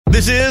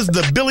This is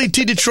the Billy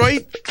T.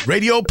 Detroit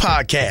Radio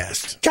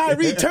Podcast.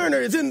 Khary Turner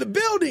is in the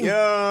building.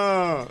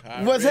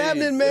 Yeah. What's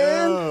happening,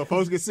 man? Yeah.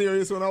 Folks get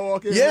serious when I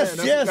walk in. Yes,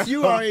 man. yes,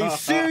 you are a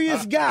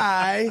serious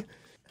guy.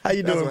 How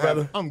you doing,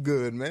 brother? I'm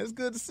good, man. It's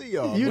good to see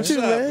y'all. You man.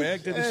 too, man.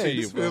 Good to see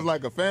you, This bro. feels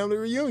like a family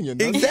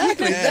reunion.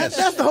 Exactly. Yes.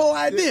 That's the whole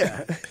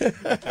idea.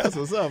 That's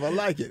what's up. I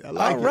like it.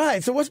 All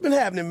right. So what's been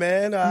happening,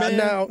 man?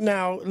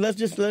 Now, let's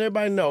just let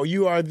everybody know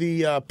you are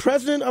the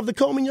president of the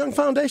Coleman Young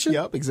Foundation.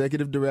 Yep,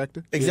 executive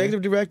director.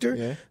 Executive director.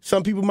 Yeah.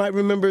 Some people might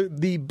remember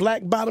the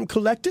Black Bottom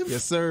Collective.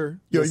 Yes, sir.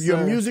 Your Yes,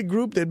 sir. music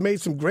group that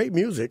made some great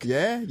music.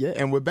 Yeah,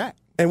 and we're back.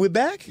 And we're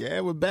back? Yeah,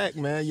 we're back,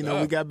 man. You know,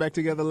 we got back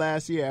together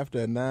last year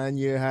after a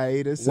 9-year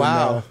hiatus.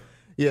 Wow. And,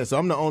 yeah, so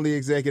I'm the only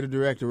executive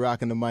director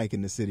rocking the mic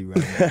in the city right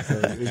now.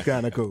 So it's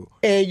kind of cool.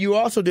 And you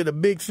also did a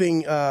big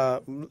thing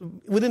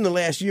within the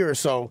last year or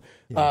so,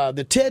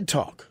 the TED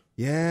Talk.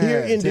 Yeah,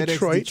 Here in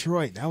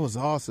TEDX-Detroit. That was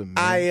awesome,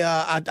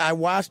 man. I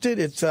watched it.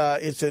 It's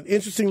an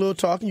interesting little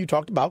talk, and you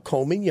talked about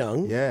Coleman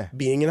Young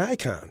being an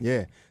icon.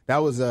 Yeah,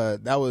 that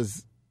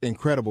was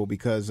incredible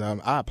because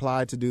I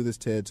applied to do this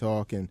TED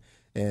Talk, and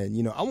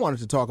you know, I wanted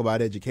to talk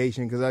about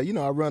education because I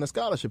run a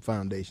scholarship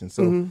foundation.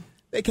 So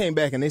they came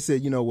back and they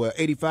said,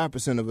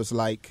 85% of us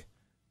like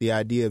the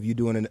idea of you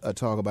doing a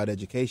talk about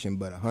education,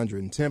 but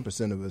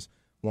 110% of us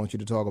want you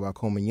to talk about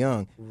Coleman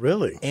Young.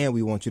 Really? And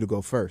we want you to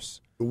go first.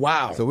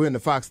 Wow. So we're in the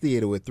Fox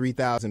Theater with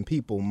 3,000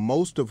 people,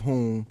 most of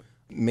whom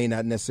may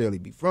not necessarily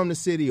be from the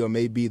city or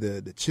may be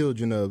the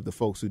children of the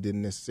folks who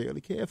didn't necessarily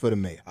care for the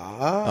mayor.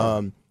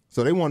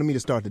 So they wanted me to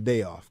start the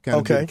day off, kind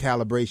of be the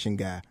calibration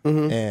guy.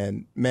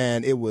 And,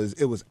 man, it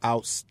was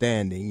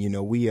outstanding. You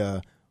know, we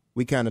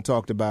kind of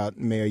talked about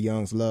Mayor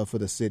Young's love for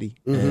the city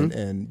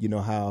and you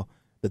know, how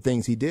the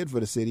things he did for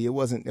the city, it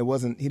wasn't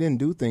he didn't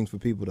do things for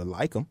people to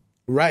like him.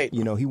 Right.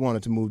 You know, he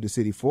wanted to move the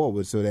city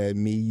forward so that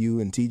me, you,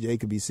 and TJ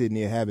could be sitting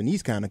here having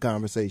these kind of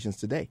conversations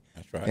today.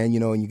 That's right. And,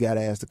 and you got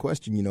to ask the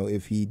question,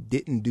 if he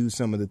didn't do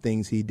some of the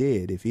things he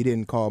did, if he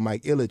didn't call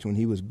Mike Ilitch when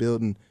he was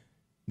building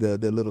the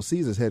Little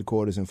Caesars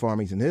headquarters in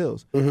Farmington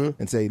Hills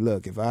and say,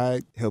 look, if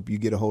I help you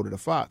get a hold of the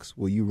Fox,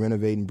 will you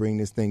renovate and bring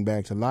this thing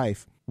back to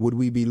life? Would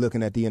we be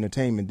looking at the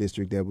entertainment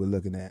district that we're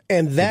looking at?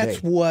 And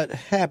that's what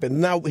happened.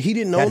 Now, he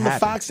didn't own the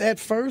Fox at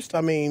first? I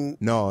mean...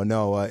 No.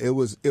 It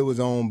was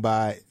owned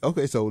by...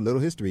 Okay, so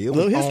little history. It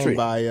was owned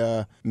by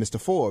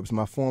Mr. Forbes,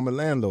 my former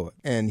landlord.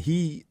 And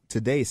he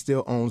today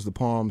still owns the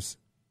Palms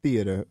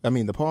Theater. I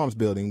mean, the Palms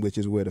building, which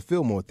is where the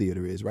Fillmore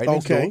Theater is, right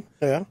next door.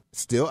 Yeah.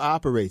 Still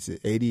operates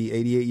it,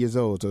 88 years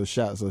old. So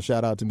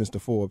shout out to Mr.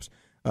 Forbes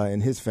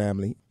and his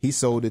family. He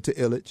sold it to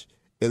Ilitch.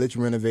 Ilitch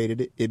renovated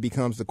it. It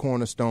becomes the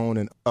cornerstone,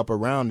 and up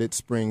around it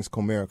springs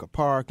Comerica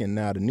Park and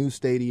now the new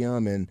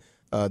stadium, and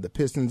the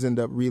Pistons end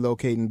up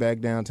relocating back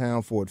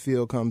downtown. Ford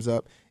Field comes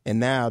up, and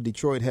now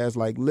Detroit has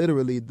like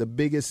literally the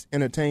biggest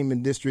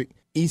entertainment district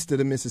east of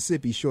the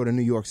Mississippi, short of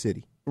New York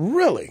City.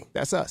 Really?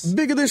 That's us.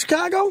 Bigger than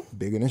Chicago?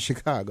 Bigger than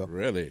Chicago.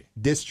 Really?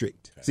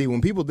 District. See,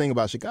 when people think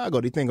about Chicago,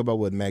 they think about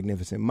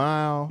Magnificent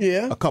Mile,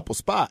 a couple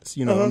spots.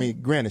 I mean,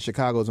 granted,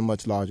 Chicago's a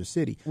much larger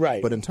city.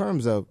 Right. But in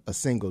terms of a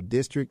single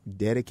district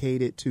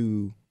dedicated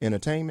to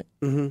entertainment,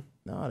 no,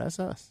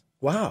 that's us.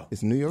 Wow.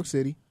 It's New York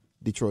City,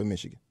 Detroit,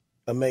 Michigan.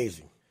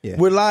 Amazing. Yeah.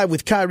 We're live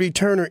with Khary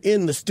Turner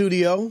in the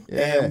studio,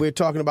 Yeah. and we're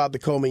talking about the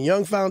Coleman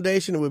Young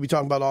Foundation, and we'll be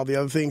talking about all the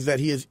other things that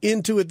he is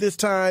into at this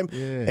time.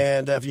 Yeah.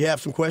 And if you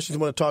have some questions,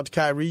 want to talk to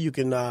Khary, you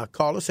can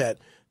call us at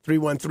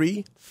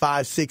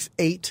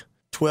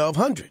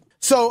 313-568-1200.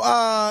 So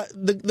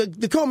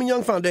the Coleman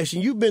Young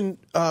Foundation, you've been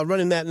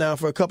running that now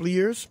for a couple of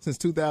years? Since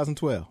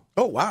 2012.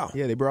 Oh, wow.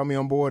 Yeah, they brought me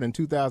on board in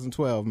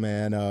 2012,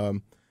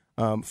 man.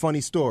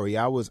 Funny story.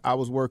 I was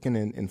working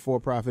in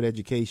for-profit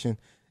education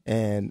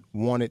and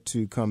wanted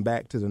to come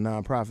back to the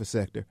nonprofit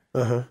sector.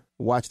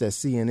 Watched that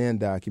CNN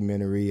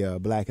documentary,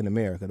 Black in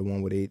America, the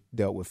one where they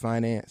dealt with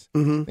finance.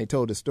 They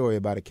told the story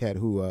about a cat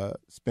who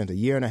spent a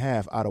year and a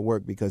half out of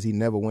work because he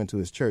never went to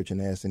his church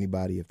and asked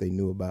anybody if they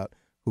knew about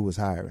who was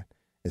hiring.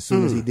 As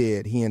soon as he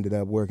did, he ended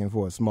up working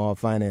for a small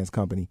finance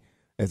company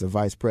as a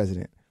vice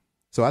president.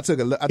 So I took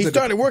a look. He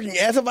started working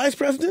as a vice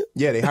president?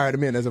 Yeah, they hired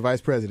him in as a vice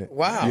president.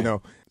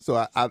 Wow.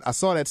 So I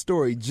saw that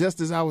story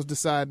just as I was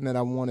deciding that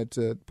I wanted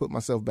to put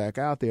myself back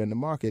out there in the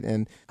market,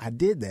 and I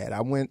did that. I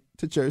went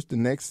to church the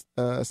next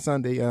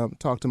Sunday,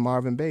 talked to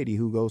Marvin Beatty,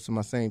 who goes to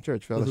my same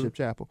church, Fellowship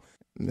Chapel.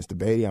 Mr.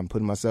 Beatty, I'm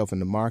putting myself in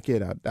the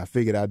market. I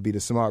figured I'd be the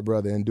smart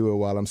brother and do it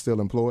while I'm still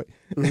employed.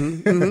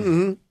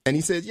 And he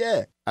said,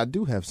 yeah, I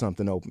do have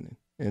something opening.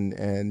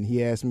 And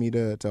he asked me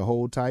to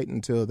hold tight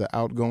until the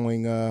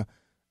outgoing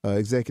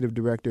executive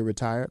director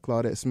retired,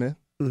 Claudette Smith,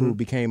 who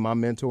became my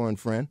mentor and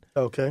friend.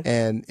 Okay.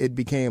 And it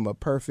became a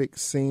perfect,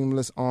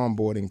 seamless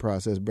onboarding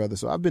process, brother.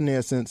 So I've been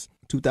there since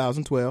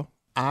 2012.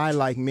 I,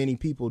 like many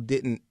people,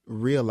 didn't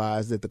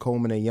realize that the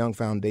Coleman Young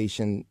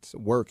Foundation's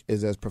work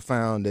is as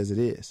profound as it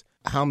is.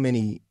 How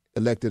many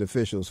elected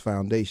officials'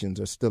 foundations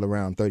are still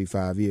around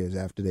 35 years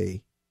after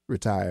they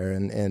retire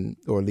and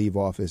or leave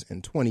office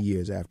and 20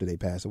 years after they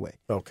pass away?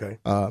 Okay.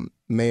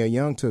 Mayor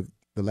Young took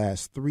the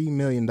last $3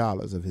 million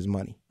of his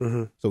money.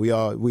 Mm-hmm. So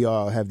we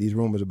all have these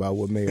rumors about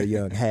what Mayor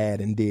Young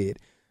had and did.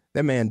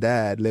 That man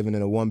died living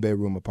in a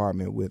 1-bedroom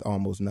apartment with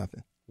almost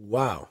nothing.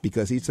 Wow.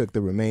 Because he took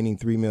the remaining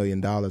 $3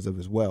 million of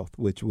his wealth,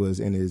 which was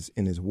in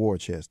his war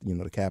chest,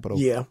 the capital.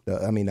 Yeah.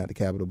 Not the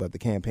capital, but the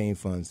campaign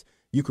funds.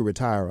 You could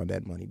retire on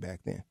that money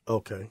back then.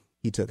 Okay.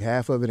 He took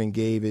half of it and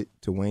gave it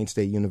to Wayne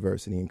State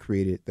University and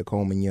created the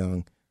Coleman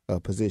Young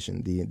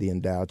position, the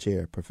endowed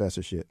chair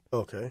professorship.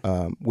 Okay.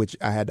 Which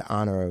I had the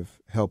honor of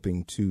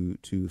helping to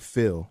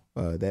fill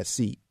that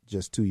seat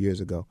just 2 years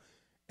ago.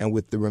 And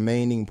with the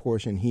remaining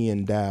portion, he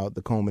endowed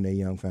the Coleman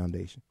Young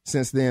Foundation.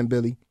 Since then,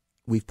 Billy,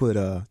 we've put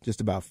just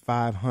about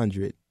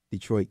 500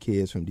 Detroit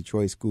kids from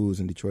Detroit schools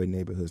and Detroit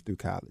neighborhoods through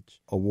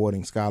college,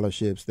 awarding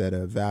scholarships that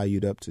are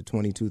valued up to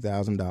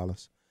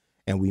 $22,000.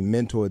 And we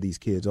mentor these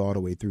kids all the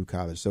way through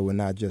college. So we're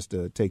not just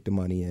a take the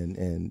money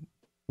and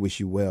wish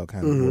you well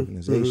kind of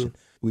organization.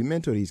 Mm-hmm. We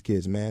mentor these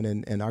kids, man,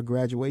 and our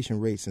graduation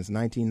rate since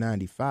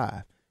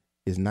 1995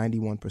 is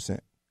 91%.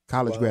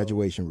 College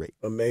graduation rate.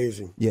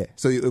 Amazing. Yeah.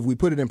 So if we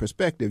put it in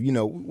perspective,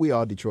 we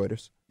all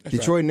Detroiters. That's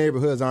Detroit right.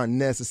 Neighborhoods aren't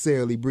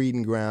necessarily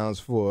breeding grounds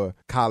for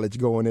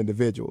college-going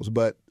individuals,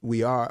 but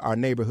our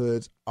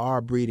neighborhoods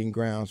are breeding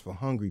grounds for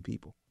hungry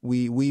people.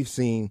 We've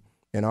seen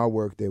in our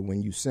work that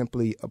when you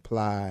simply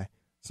apply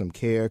some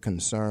care,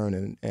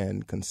 concern,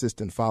 and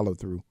consistent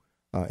follow-through,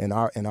 in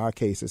our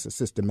case, it's a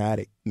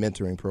systematic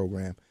mentoring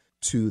program,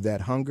 to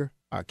that hunger,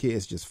 our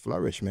kids just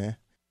flourish, man.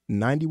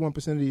 91%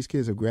 of these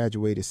kids have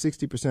graduated.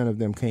 60% of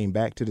them came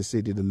back to the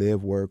city to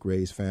live, work,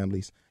 raise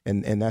families.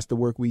 And that's the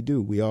work we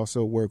do. We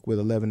also work with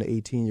 11 to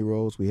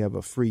 18-year-olds. We have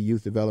a free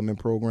youth development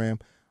program.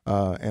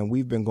 And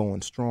we've been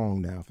going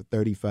strong now for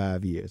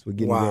 35 years. We're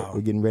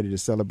getting ready to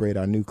celebrate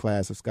our new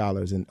class of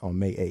scholars on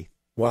May 8th.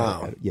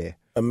 Wow. Yeah.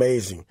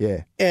 Amazing.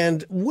 Yeah.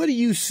 And what do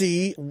you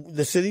see?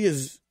 The city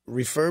is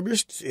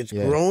refurbished. It's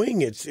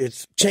growing.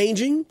 It's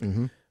changing.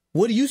 Mm-hmm.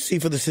 What do you see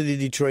for the city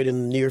of Detroit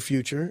in the near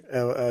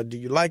future? Do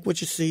you like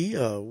what you see?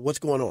 What's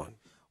going on?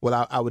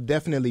 Well, I would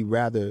definitely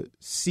rather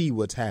see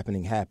what's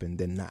happen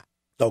than not.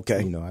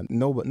 Okay.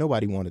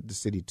 Nobody wanted the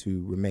city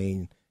to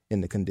remain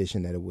in the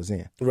condition that it was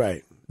in.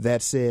 Right.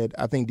 That said,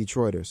 I think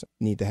Detroiters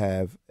need to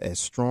have as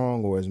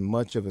strong or as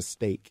much of a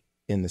stake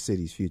in the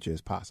city's future as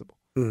possible.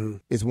 Mm-hmm.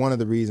 It's one of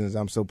the reasons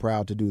I'm so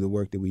proud to do the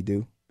work that we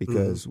do,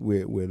 because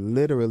we're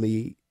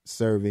literally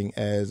serving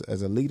as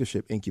a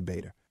leadership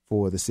incubator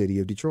for the city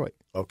of Detroit.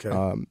 Okay.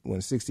 When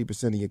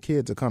 60% of your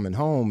kids are coming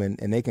home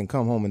and they can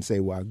come home and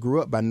say, well, I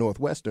grew up by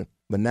Northwestern,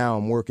 but now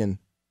I'm working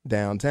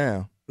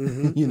downtown.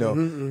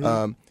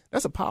 Mm-hmm,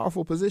 that's a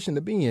powerful position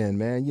to be in,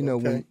 man.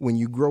 When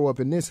you grow up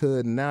in this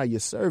hood and now you're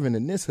serving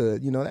in this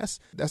hood,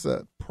 that's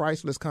a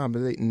priceless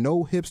combination.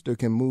 No hipster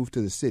can move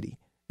to the city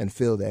and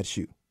fill that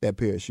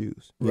pair of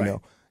shoes.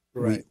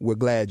 We're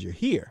glad you're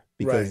here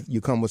because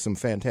you come with some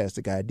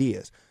fantastic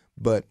ideas.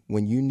 But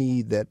when you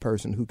need that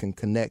person who can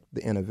connect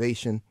the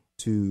innovation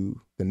to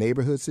the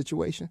neighborhood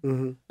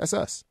situation, that's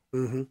us.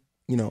 Mm-hmm.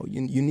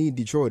 You need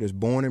Detroiters,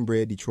 born and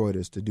bred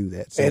Detroiters, to do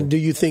that. So, and do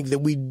you think that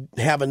we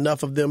have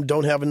enough of them,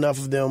 don't have enough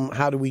of them?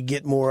 How do we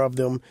get more of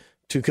them?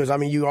 Because,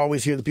 you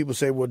always hear the people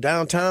say, well,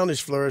 downtown is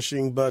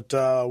flourishing, but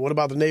what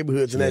about the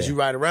neighborhoods? And as you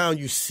ride around,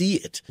 you see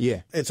it.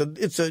 Yeah.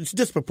 It's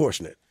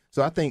disproportionate.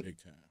 So I think,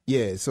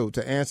 so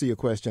to answer your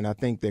question, I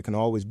think there can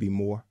always be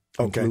more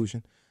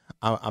inclusion.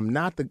 I'm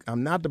not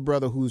the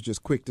brother who's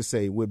just quick to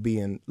say we're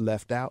being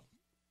left out,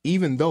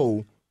 even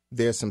though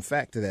there's some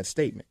fact to that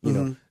statement.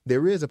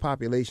 There is a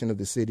population of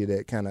the city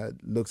that kind of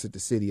looks at the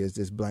city as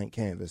this blank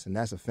canvas, and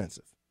that's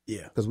offensive.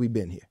 Yeah, because we've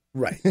been here.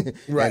 Right.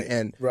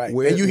 and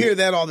you hear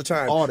that all the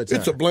time. All the time.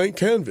 It's a blank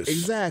canvas.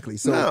 Exactly.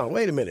 So now,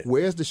 wait a minute.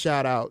 Where's the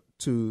shout out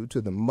to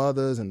the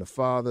mothers and the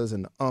fathers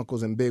and the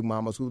uncles and big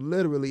mamas who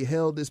literally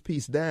held this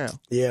piece down?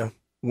 Yeah.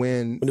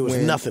 When it was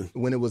nothing.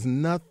 When it was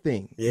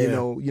nothing. Yeah.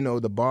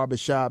 The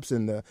barbershops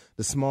and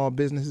the small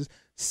businesses.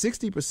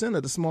 60%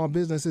 of the small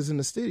businesses in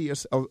the city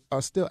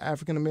are still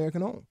African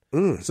American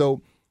owned.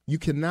 So you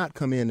cannot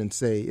come in and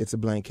say it's a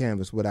blank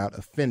canvas without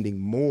offending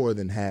more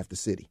than half the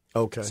city.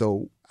 Okay.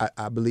 So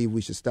I believe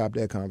we should stop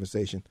that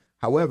conversation.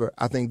 However,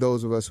 I think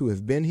those of us who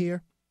have been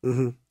here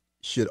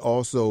should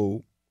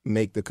also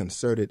make the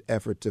concerted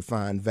effort to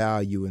find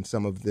value in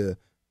some of the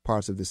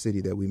parts of the city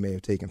that we may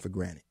have taken for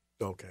granted.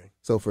 Okay.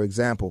 So, for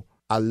example,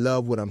 I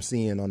love what I'm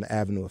seeing on the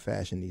Avenue of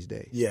Fashion these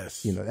days.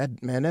 Yes.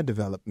 That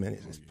development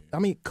is,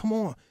 come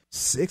on.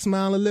 6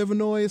 Mile of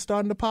Illinois is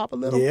starting to pop a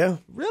little. Yeah.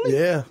 Really?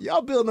 Yeah.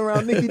 Y'all building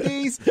around Nikki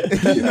D's? So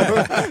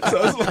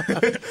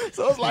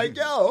it's like,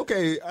 yo,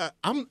 okay,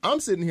 I'm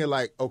sitting here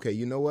like, okay,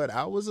 you know what?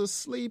 I was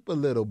asleep a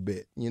little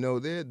bit.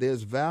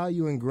 There's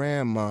value in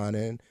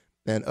Grandmont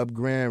and up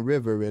Grand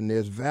River, and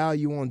there's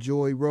value on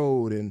Joy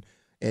Road,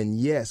 and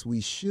yes,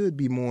 we should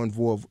be more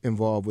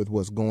involved with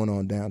what's going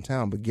on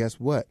downtown. But guess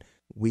what?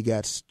 We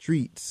got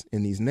streets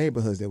in these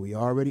neighborhoods that we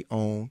already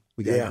own.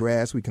 We got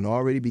grass we can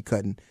already be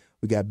cutting.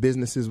 We got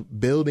businesses,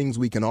 buildings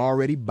we can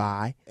already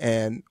buy.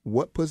 And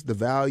what puts the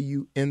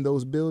value in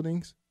those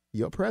buildings?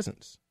 Your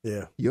presence.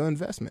 Yeah. Your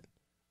investment.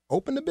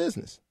 Open the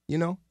business,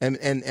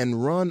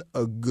 and run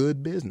a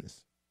good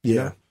business.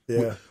 Yeah.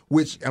 Yeah.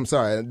 Which, I'm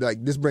sorry,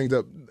 like this brings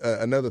up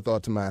another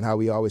thought to mind, how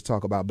we always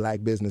talk about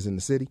black business in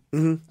the city.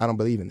 Mm-hmm. I don't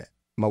believe in that.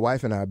 My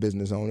wife and I are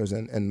business owners,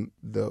 and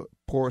the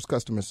poorest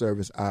customer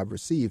service I've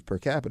received per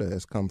capita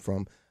has come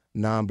from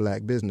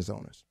non-black business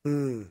owners.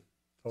 Okay.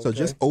 So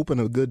just open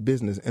a good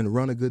business and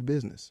run a good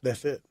business.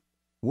 That's it.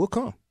 We'll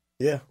come.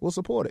 Yeah. We'll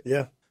support it.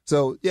 Yeah.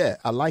 So, yeah,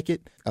 I like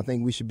it. I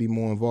think we should be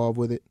more involved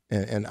with it,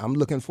 and I'm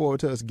looking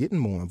forward to us getting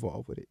more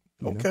involved with it.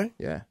 You know?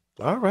 Yeah.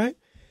 All right.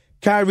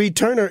 Khary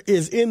Turner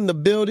is in the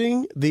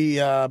building,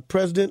 the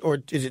president, or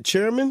is it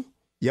chairman?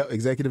 Yep,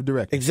 executive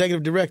director.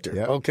 Executive director,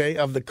 yep. Okay,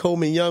 of the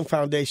Coleman Young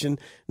Foundation.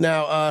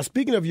 Now,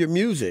 speaking of your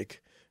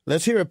music,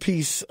 let's hear a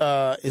piece.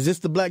 Is this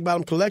the Black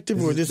Bottom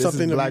Collective, or is this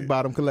something? Is Black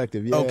Bottom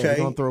Collective, yeah. Okay. We're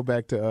going to throw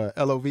back to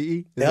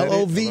LOVE.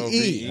 LOVE.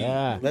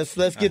 Yeah.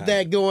 Let's get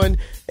that going,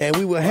 and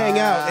we will hang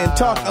out and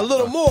talk a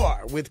little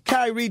more with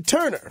Khary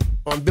Turner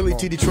on Billy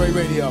T. Detroit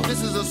Radio.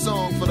 This is a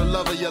song for the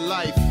love of your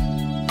life.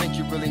 Think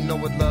you really know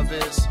what love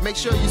is? Make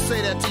sure you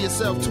say that to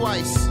yourself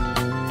twice.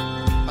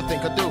 I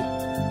think I do.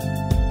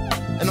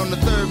 And on the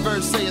third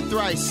verse, say it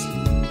thrice.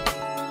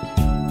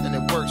 And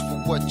it works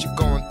for what you're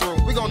going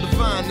through. We're gonna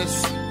define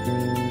this.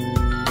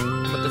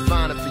 I'm gonna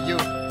define it for you.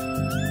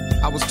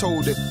 I was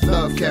told that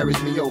love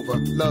carries me over.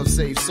 Love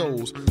saves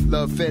souls.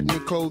 Love fed me,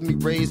 clothed me,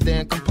 raised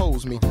and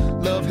composed me.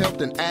 Love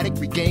helped an addict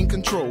regain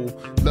control.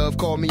 Love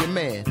called me a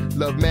man.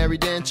 Love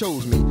married and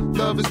chose me.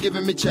 Love has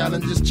given me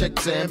challenges,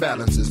 checks and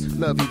balances.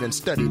 Love even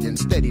studied and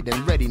steadied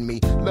and readied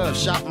me. Love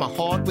shot my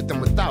heart with and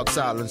without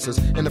silencers.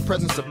 In the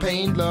presence of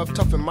pain, love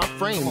toughened my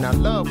frame. Now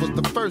love was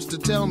the first to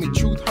tell me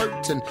truth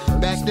hurts. And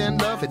back then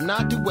love had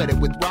not duetted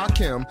with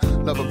Rakim.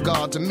 Love of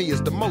God to me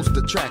is the most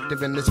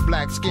attractive. And this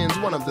black skin's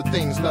one of the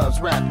things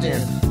love's wrapped in.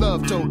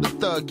 Love told the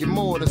thug you're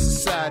more than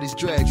society's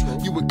dregs.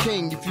 You a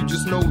king if you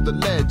just know the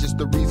ledge is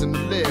the reason to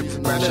live.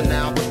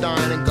 Rationale for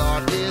dying and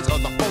God is are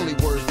the only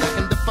words that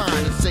can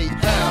define and say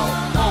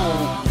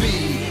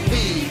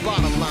L-O-V-E.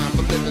 Bottom line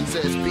for living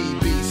says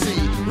BBC.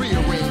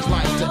 Rearrange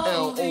life to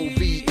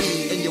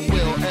L-O-V-E. And you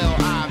will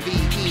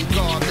L-I-V-E.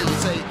 God then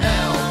say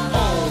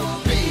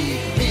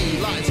L-O-V-E.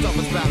 Life's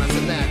toughest balance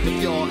and act.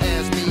 If y'all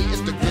ask me,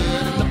 it's the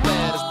good and the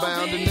bad is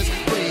bound in this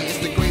way. It's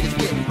the greatest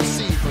gift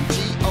received from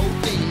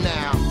G-O-D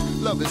now.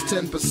 Love is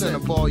 10%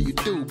 of all you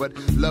do, but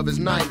love is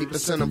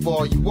 90% of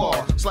all you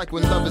are. It's like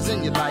when love is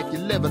in your life, you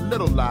live a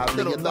little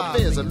lively. Love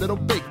is a little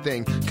big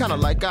thing, kinda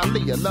like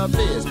Aaliyah. Love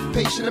is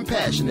patient and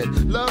passionate.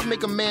 Love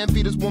make a man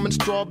feed his woman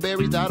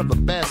strawberries out of a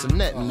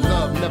bassinet. And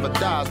love never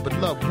dies, but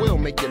love will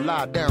make you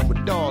lie down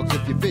with dogs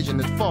if your vision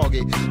is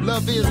foggy.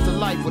 Love is to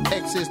life what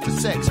X is to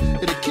sex.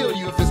 It'll kill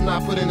you if it's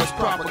not put in its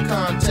proper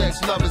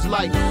context. Love is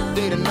life,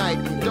 day to night,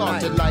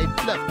 dark to light,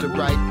 left to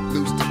right,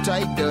 loose to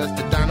tight, does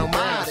to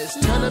dynamite. It's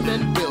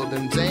tenement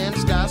buildings and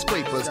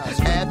skyscrapers,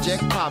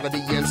 abject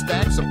poverty and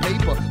stacks of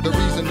paper. The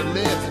reason to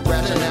live,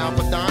 rationale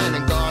for dying,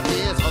 and God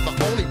is are the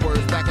only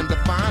words that can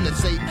define and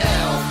say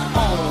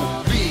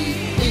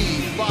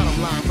L-O-V-E.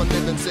 Bottom line for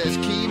living says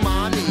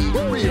Kimani.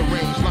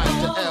 Rearrange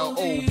life to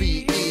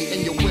L-O-V-E,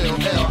 and you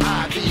will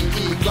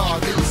L-I-V-E.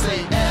 God then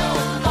say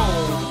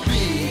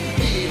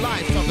L-O-V-E.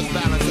 Life's toughest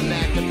balance and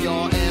act if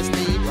y'all ask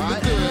me. The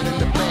good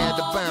and the bad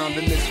abound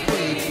in this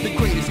way. The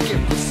greatest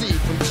gift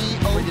received from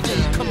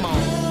G-O-D. Come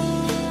on.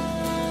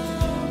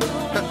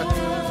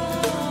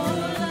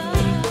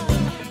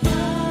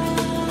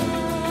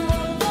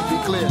 Be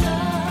clear.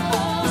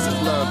 This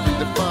is love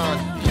redefined.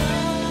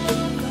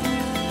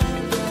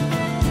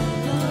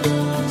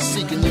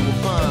 Seeking you will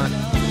find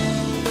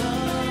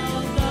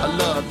a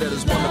love that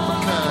is one of a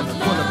kind,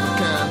 one of a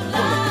kind,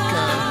 one of a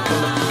kind,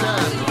 one of a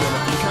kind, one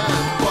of a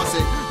kind. Boss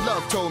it.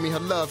 Love told me her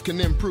love can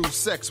improve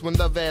sex. When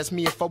love asked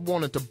me if I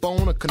wanted to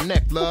bone or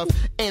connect, love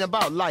ain't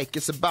about like,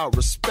 it's about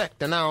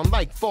respect. And I don't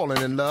like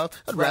falling in love,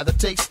 I'd rather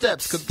take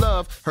steps. Cause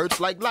love hurts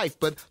like life,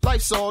 but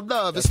life's all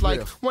love. It's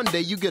like one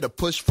day you get a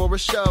push for a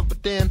shove,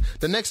 but then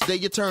the next day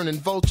you're turning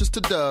vultures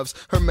to doves.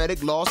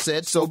 Hermetic law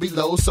said so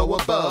below, so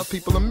above.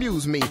 People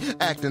amuse me,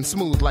 acting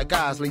smooth like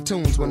Isley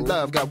tunes. When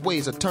love got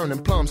ways of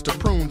turning plums to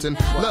prunes, and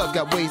love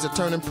got ways of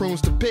turning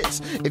prunes to pits.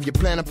 If you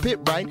plant a pit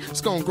right,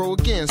 it's gonna grow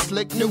again,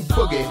 slick new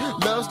boogie.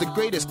 Love's the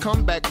greatest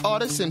comeback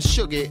artist and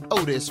sugar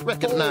Otis.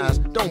 Recognize,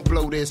 don't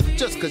blow this.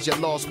 Just cause you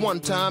lost one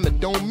time, it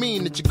don't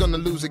mean that you're gonna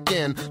lose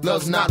again.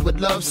 Love's not what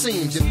love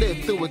seems. You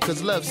lived through it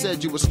cause love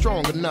said you were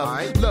strong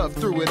enough. Love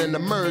through it and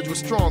emerged with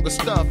stronger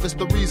stuff. It's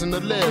the reason to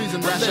live.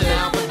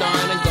 Rationale for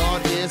dying and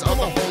God is are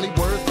the only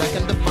words that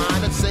can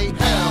define and say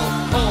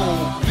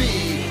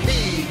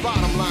L-O-V-E.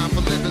 Bottom line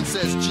for living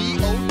says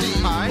G-O-D.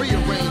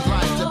 Rearrange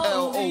life to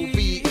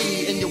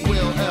L-O-V-E, and you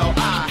will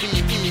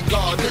L-I-V-E.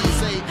 God didn't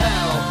say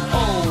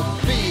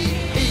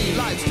L-O-V-E.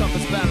 Life's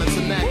toughest balance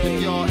and act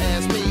if y'all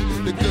ask me.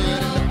 The good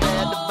and the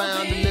bad, the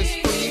bound and this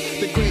free.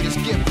 The greatest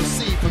gift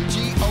received from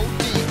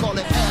G-O-D. Call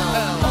it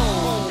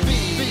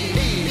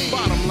L-O-V-E.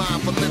 Bottom line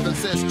for living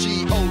says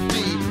G-O-D.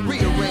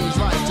 Rearrange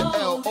life to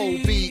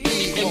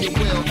L-O-V-E, and you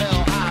will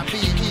L-I-V-E.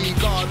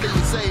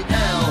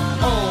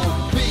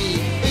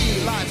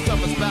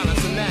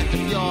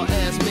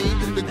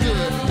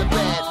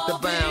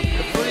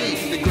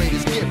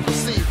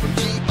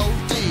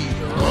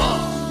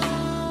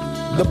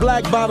 The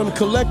Black Bottom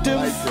Collective.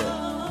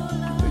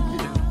 I like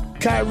that.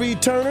 Khary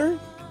Turner.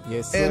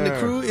 Yes, sir. And the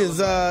crew is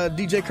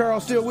DJ Carl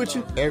still with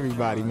you?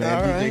 Everybody, man.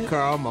 All DJ right.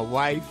 Carl, my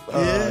wife.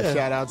 Yeah.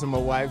 Shout out to my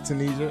wife,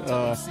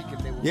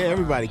 Tanisha. Yeah,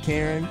 everybody.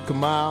 Karen,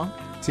 Kamal,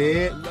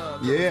 Ted.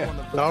 Yeah.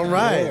 All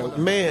right, Yeah.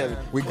 man.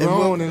 We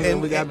grown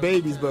and we got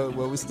babies, but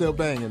we're still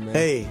banging, man.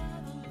 Hey,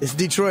 it's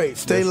Detroit.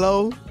 Stay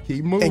low.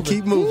 Keep moving. And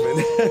keep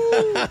moving.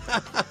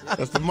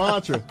 That's the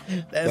mantra.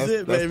 That's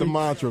it, baby. That's the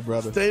mantra,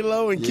 brother. Stay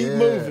low and keep Yeah.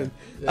 moving.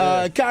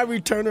 Yeah.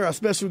 Khary Turner, our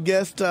special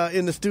guest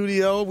in the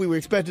studio. We were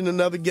expecting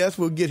another guest.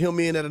 We'll get him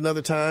in at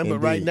another time. But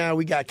Indeed. right now,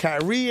 we got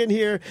Khary in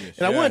here.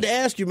 And I wanted to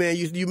ask you, man,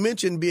 you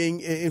mentioned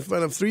being in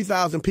front of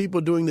 3,000 people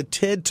doing the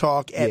TED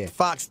Talk at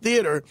Fox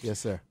Theater. Yes,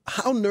 sir.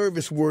 How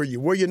nervous were you?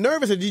 Were you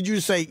nervous, or did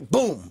you say,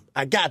 boom,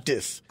 I got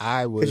this?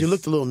 I was. Because you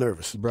looked a little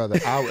nervous. Brother,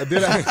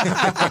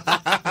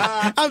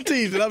 I I'm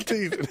teasing.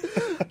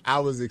 I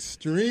was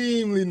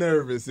extremely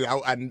nervous.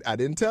 I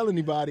didn't tell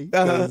anybody.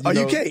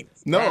 You can't.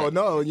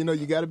 No.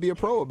 You got to be a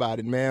pro about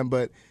it, man.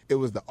 But it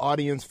was the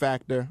audience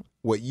factor.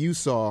 What you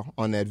saw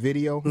on that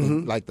video,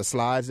 like the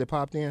slides that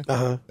popped in,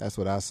 that's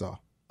what I saw.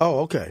 Oh,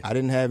 okay. I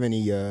didn't have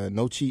any,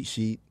 no cheat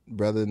sheet,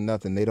 brother,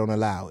 nothing. They don't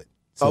allow it.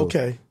 So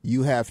okay.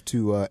 You have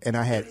to, and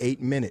I had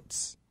 8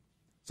 minutes.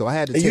 So I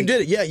had to And take, you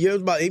did it. Yeah, it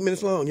was about 8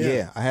 minutes long.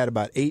 Yeah, I had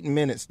about 8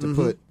 minutes to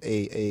put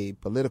a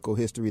political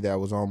history that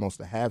was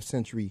almost a half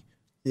century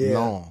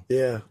long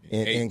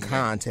in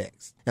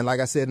context. And like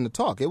I said in the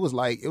talk, it was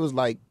like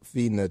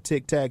feeding a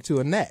tic tac to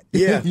a gnat.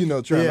 Yeah.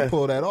 Trying to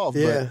pull that off.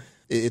 Yeah.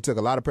 But it took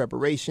a lot of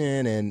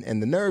preparation,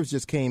 and the nerves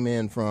just came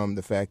in from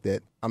the fact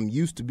that I'm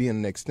used to being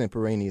an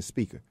extemporaneous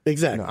speaker.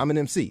 Exactly. I'm an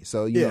MC,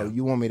 so you know,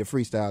 you want me to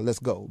freestyle, let's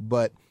go.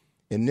 But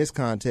in this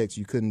context,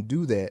 you couldn't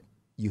do that.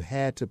 You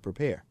had to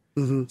prepare.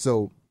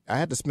 So I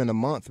had to spend a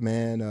month,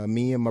 man.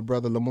 Me and my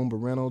brother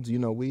Lumumba Reynolds,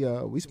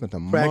 we spent a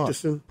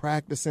month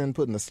practicing,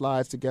 putting the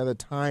slides together,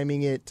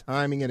 timing it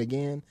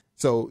again.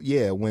 So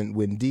yeah,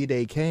 when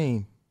D-Day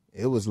came,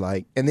 it was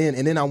like, and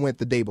then I went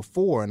the day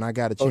before, and I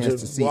got a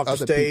chance to see walk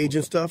other the stage people.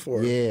 and stuff.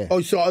 Or Yeah. Oh,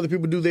 you saw other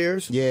people do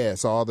theirs. Yeah,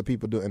 saw other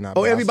people do it. And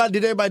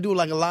Did everybody do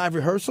like a live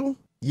rehearsal?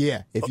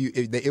 Yeah,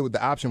 the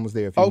option was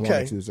there if you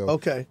wanted to. So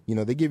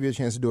they give you a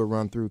chance to do a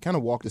run through, kind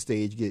of walk the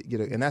stage,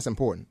 and that's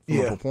important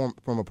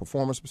from a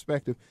performance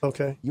perspective.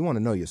 Okay, you want to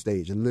know your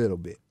stage a little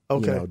bit.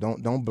 Okay,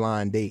 don't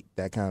blind date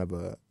that kind of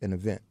an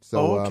event.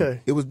 So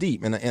it was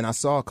deep, and I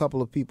saw a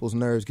couple of people's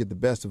nerves get the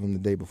best of them the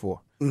day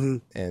before.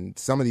 And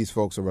some of these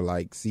folks were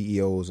like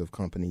CEOs of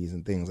companies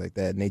and things like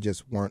that, and they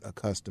just weren't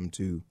accustomed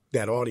to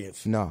that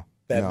audience. No.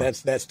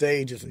 That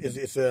stage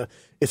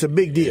it's a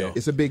big deal.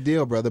 It's a big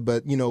deal, brother.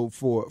 But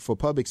for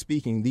public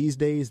speaking these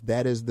days,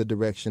 that is the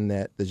direction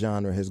that the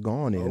genre has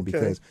gone in,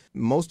 because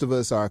most of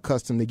us are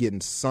accustomed to getting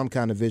some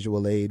kind of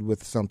visual aid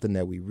with something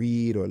that we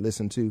read or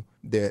listen to.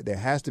 There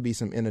has to be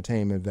some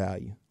entertainment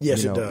value.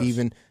 Yes, it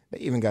does. They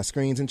even got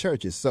screens in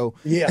churches. So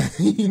yeah,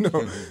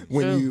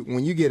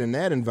 when you get in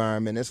that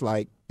environment, it's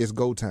like it's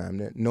go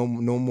time. No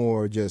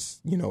more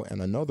just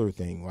and another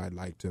thing I'd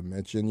like to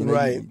mention.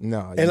 Right.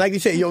 And like you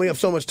say, you only have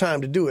so much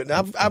time to do it.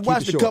 And I've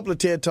watched a couple of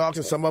TED Talks,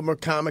 and some of them are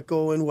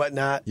comical and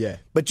whatnot. Yeah.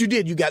 But you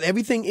got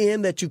everything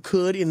in that you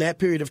could in that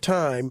period of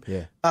time.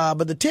 Yeah.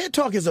 But the TED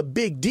Talk is a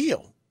big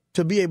deal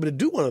to be able to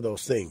do one of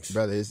those things.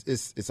 Brother,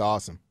 it's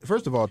awesome.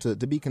 First of all, to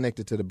be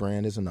connected to the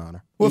brand is an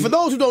honor. Well, for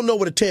those who don't know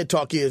what a TED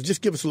Talk is,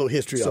 just give us a little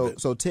history of it.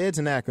 So TED's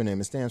an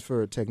acronym. It stands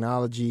for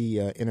Technology,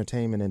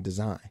 Entertainment, and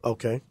Design.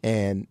 Okay.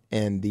 And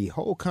the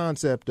whole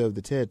concept of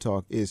the TED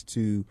Talk is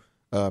to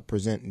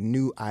present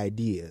new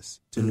ideas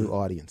to new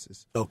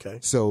audiences. Okay.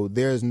 So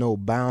there's no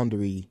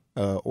boundary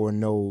or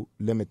no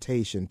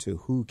limitation to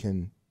who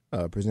can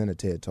present a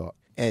TED Talk.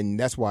 And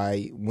that's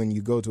why when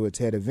you go to a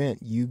TED event,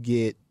 you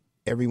get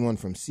everyone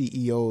from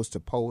CEOs to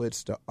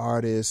poets to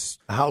artists.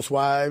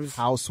 Housewives.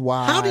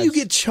 How do you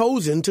get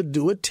chosen to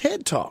do a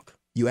TED Talk?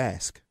 You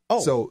ask.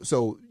 Oh.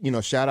 So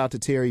shout out to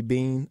Terry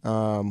Bean,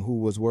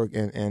 who was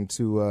working, and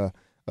to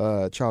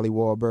Charlie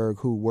Wahlberg,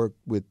 who worked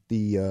with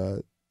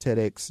the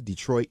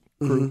TEDx-Detroit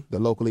crew, the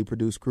locally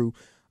produced crew.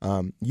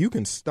 You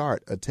can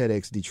start a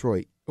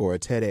TEDx-Detroit or a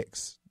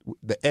TEDx.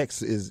 The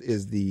X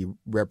is the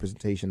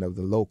representation of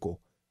the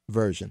local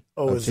version.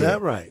 Oh, is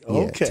that right? Yeah,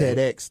 okay.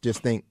 TEDx,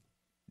 just think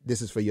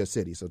this is for your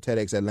city. So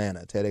TEDx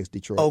Atlanta, TEDx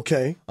Detroit.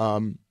 Okay.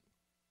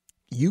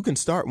 You can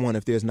start one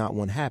if there's not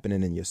one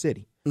happening in your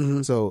city.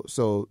 Mm-hmm.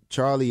 So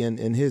Charlie,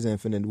 in his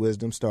infinite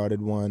wisdom,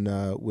 started one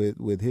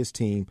with his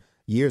team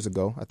years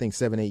ago, I think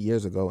 7-8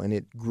 years ago, and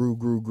it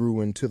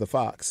grew into the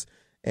Fox.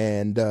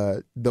 And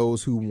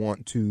those who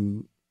want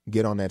to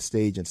get on that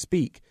stage and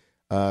speak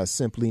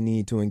simply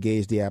need to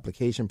engage the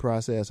application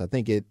process. I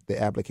think the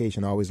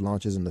application always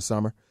launches in the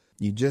summer.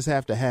 You just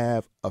have to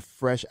have a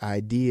fresh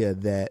idea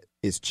that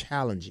is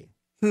challenging.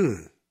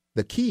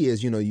 The key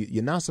is,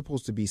 you're not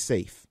supposed to be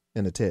safe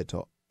in a TED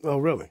Talk. Oh,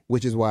 really?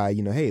 Which is why,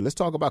 hey, let's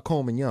talk about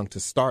Coleman Young to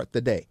start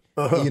the day.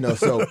 So you're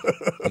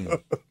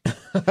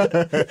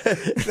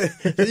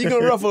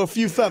gonna ruffle a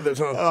few feathers,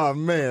 huh? Oh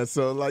man,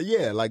 so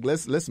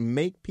let's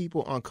make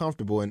people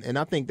uncomfortable, and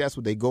I think that's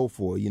what they go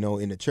for.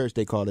 In the church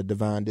they call it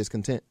divine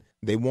discontent.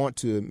 they want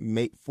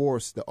to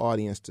force the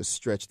audience to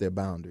stretch their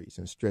boundaries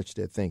and stretch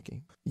their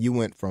thinking. You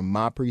went from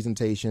my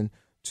presentation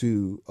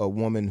to a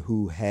woman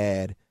who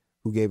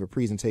gave a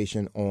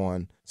presentation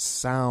on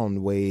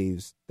sound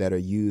waves that are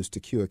used to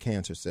cure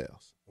cancer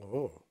cells.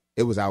 Oh.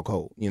 It was out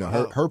cold.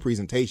 Her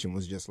presentation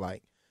was just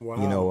like,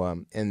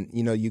 wow. And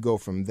you go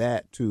from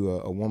that to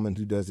a woman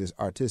who does this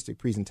artistic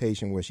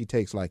presentation where she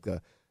takes like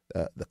the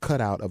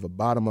cutout of a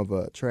bottom of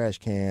a trash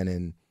can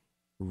and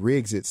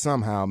rigs it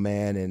somehow,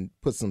 man, and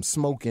puts some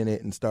smoke in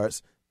it and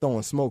starts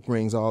throwing smoke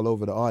rings all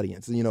over the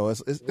audience.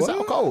 It's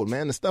out cold,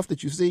 man. The stuff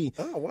that you see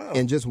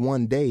in just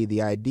one day,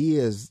 the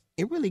ideas,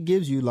 it really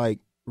gives you like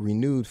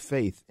renewed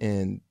faith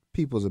in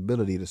people's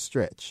ability to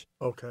stretch.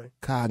 Okay.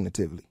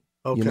 Cognitively.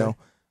 Okay.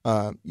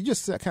 You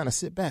just kind of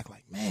sit back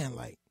like, man,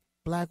 like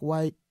black,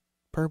 white,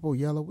 purple,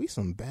 yellow, we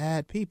some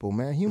bad people,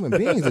 man. Human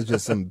beings are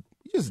just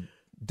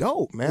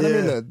dope, man. Yeah. I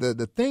mean,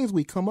 the things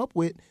we come up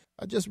with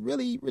are just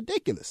really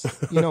ridiculous.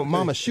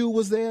 Mama Shu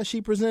was there.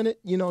 She presented.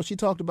 She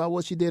talked about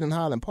what she did in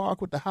Highland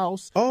Park with the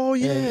house. Oh,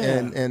 yeah.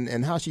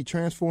 And how she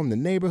transformed the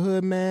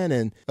neighborhood, man.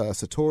 And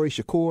Satori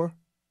Shakur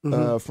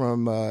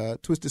from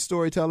Twisted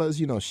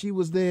Storytellers, she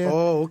was there.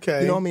 Oh,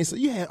 okay. You know what I mean? So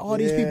you had all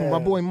these people. My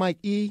boy Mike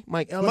Ellison,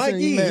 Mike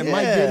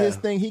did his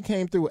thing. He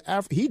came through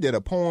he did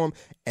a poem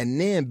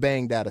and then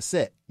banged out a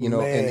set,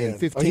 in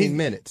 15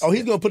 minutes. Oh,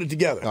 he's going to put it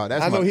together. Oh,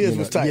 I know his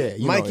was tight.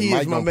 Yeah, Mikey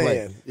is my man.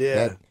 Play.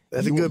 Yeah.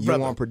 That's a good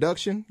brother. You want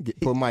production?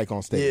 Put Mike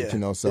on stage,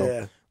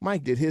 So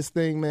Mike did his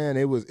thing, man.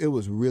 It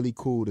was really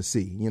cool to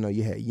see.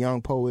 You had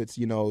young poets,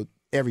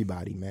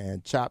 everybody,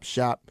 man. Chop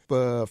Shop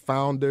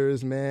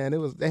founders, man.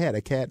 They had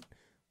a cat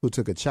who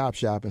took a chop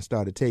shop and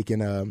started taking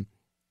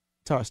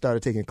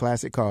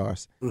classic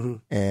cars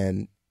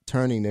and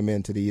turning them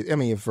into these. I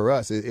mean, for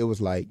us, it was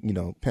like,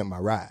 Pimp My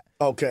Ride.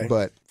 Okay.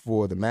 But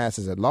for the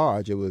masses at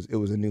large, it was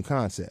a new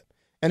concept.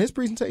 And his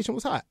presentation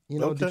was hot.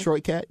 Okay.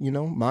 Detroit cat,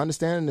 my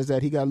understanding is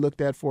that he got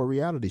looked at for a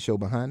reality show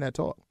behind that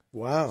talk.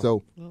 Wow.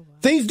 So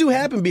things do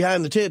happen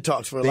behind the TED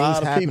Talks for a lot of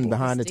people. Things happen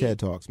behind the TED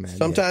Talks, man.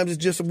 Sometimes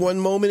it's just one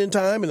moment in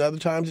time, and other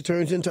times it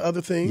turns into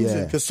other things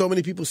because so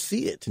many people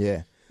see it.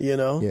 Yeah.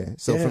 Yeah.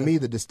 So for me,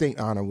 the distinct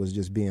honor was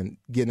just getting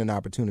an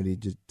opportunity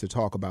to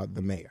talk about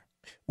the mayor.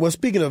 Well,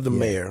 speaking of the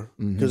mayor,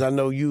 because I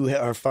know you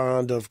are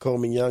fond of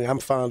Coleman Young. I'm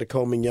fond of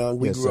Coleman Young.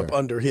 We grew up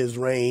under his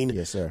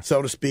reign,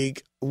 so to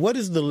speak. What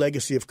is the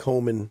legacy of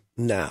Coleman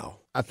now?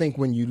 I think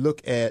when you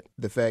look at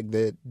the fact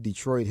that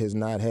Detroit has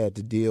not had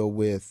to deal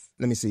with,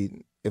 let me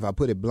see, if I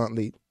put it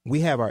bluntly, we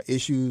have our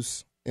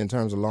issues in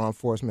terms of law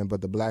enforcement, but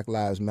the Black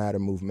Lives Matter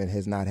movement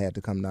has not had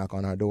to come knock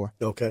on our door.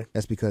 Okay.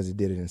 That's because it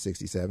did it in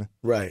 1967.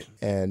 Right.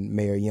 And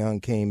Mayor Young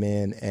came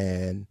in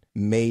and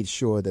made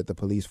sure that the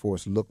police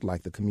force looked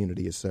like the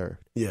community it served.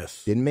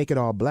 Yes. Didn't make it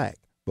all black,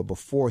 but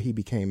before he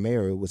became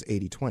mayor, it was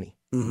 80-20,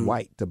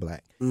 white to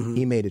black.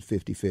 He made it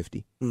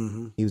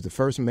 50-50. He was the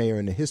first mayor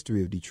in the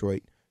history of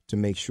Detroit to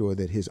make sure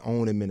that his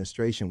own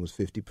administration was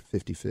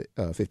 50-50,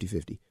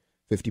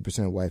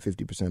 50% white,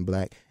 50%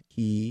 black.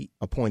 He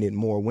appointed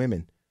more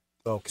women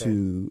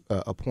to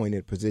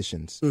appointed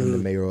positions in the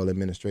mayoral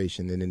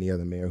administration than any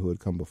other mayor who had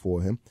come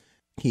before him.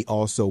 He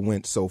also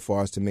went so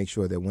far as to make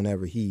sure that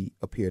whenever he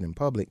appeared in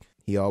public,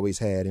 he always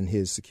had in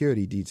his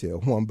security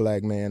detail one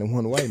black man and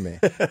one white man.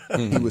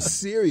 He was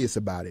serious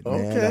about it,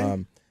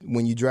 man.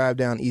 When you drive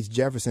down East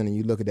Jefferson and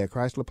you look at that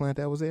Chrysler plant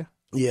that was there,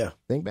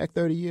 think back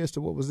 30 years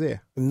to what was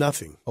there.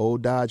 Nothing.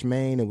 Old Dodge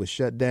Main, it was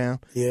shut down.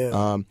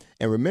 And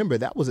remember,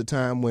 that was a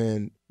time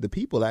when the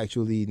people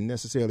actually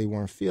necessarily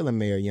weren't feeling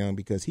Mayor Young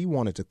because he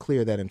wanted to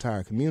clear that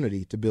entire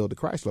community to build the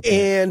Chrysler plant.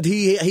 And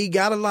he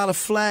got a lot of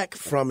flack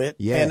from it.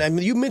 Yeah. And I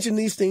mean, you mentioned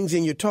these things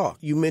in your talk.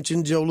 You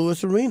mentioned Joe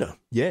Louis Arena.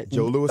 Yeah,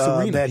 Joe Louis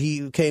Arena. That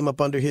he came up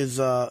under his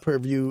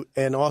purview.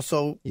 And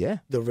also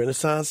the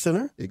Renaissance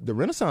Center. The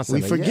Renaissance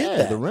Center. We forget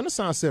that. The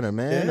Renaissance Center,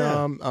 man.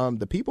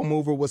 The People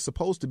Mover was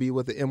supposed to be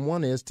what the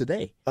M1 is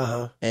today.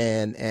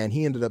 And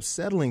he ended up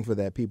settling for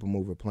that People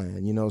Mover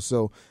plan.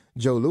 So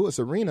Joe Louis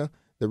Arena,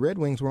 the Red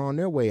Wings were on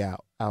their way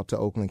out to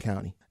Oakland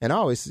County. And I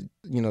always,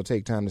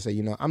 take time to say,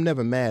 I'm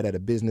never mad at a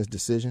business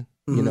decision,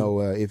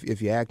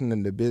 if you're acting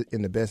in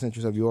the best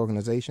interest of your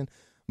organization.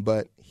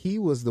 But he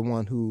was the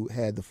one who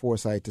had the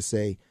foresight to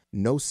say,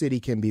 no city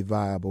can be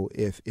viable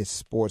if its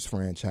sports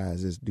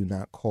franchises do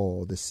not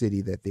call the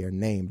city that they're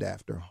named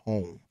after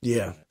home.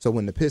 Yeah. So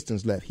when the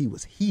Pistons left, he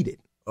was heated.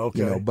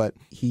 Okay. But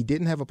he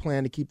didn't have a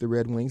plan to keep the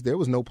Red Wings. There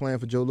was no plan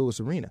for Joe Louis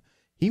Arena.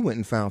 He went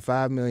and found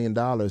 $5 million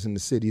in the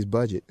city's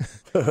budget,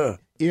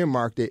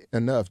 earmarked it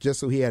enough just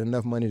so he had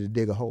enough money to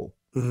dig a hole.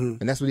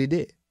 And that's what he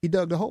did. He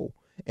dug the hole.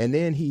 And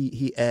then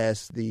he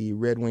asked the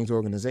Red Wings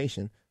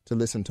organization to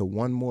listen to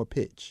one more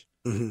pitch,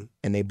 and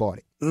they bought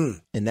it.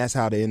 And that's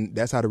how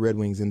the Red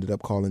Wings ended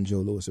up calling Joe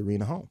Louis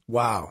Arena home.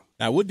 Wow.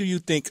 Now, what do you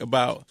think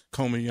about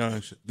Coleman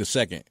Young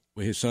II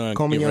with his son?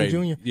 Coleman Young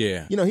Jr.?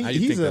 Yeah. How do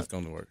you think that's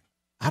going to work?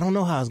 I don't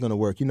know how it's going to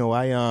work.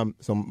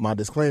 So my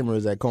disclaimer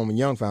is that Coleman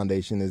Young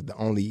Foundation is the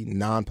only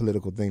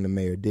non-political thing the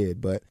mayor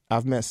did. But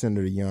I've met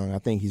Senator Young. I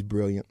think he's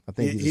brilliant. I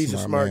think he's a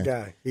smart man.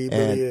 guy. He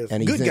really is.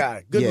 And good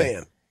guy. Good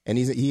man. And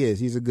he's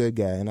a good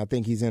guy, and I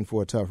think he's in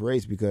for a tough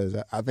race because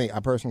I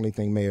personally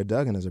think Mayor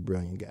Duggan is a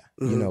brilliant guy,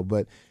 you know.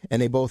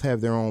 And they both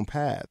have their own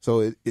path,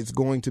 so it's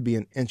going to be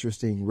an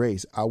interesting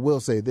race. I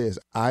will say this: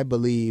 I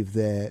believe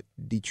that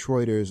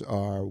Detroiters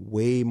are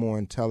way more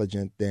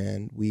intelligent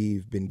than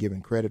we've been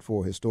given credit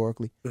for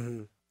historically.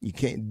 You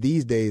can't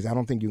these days. I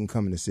don't think you can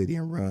come in the city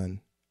and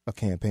run a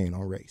campaign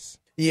on race.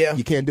 Yeah,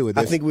 you can't do it.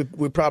 I think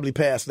we're probably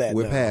past that.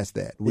 We're past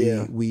that.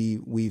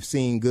 We've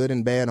seen good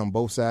and bad on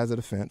both sides of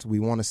the fence. We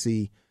want to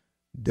see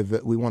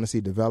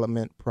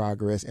development,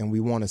 progress, and we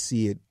want to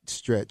see it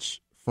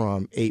stretch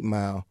from 8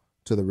 Mile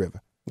to the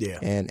river. Yeah,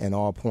 and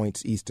all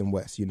points east and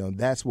west. You know,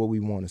 that's what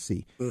we want to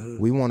see.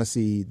 We want to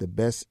see the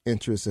best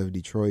interests of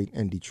Detroit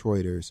and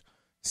Detroiters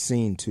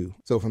seen to.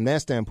 So from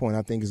that standpoint,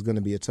 I think it's going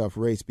to be a tough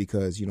race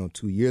because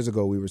 2 years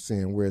ago we were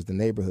saying where's the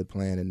neighborhood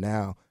plan, and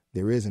now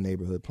there is a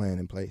neighborhood plan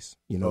in place.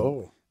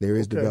 There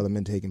is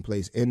development taking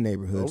place in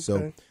neighborhoods.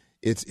 So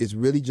it's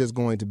really just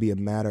going to be a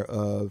matter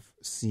of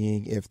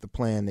seeing if the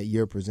plan that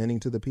you're presenting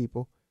to the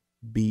people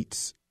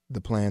beats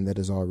the plan that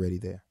is already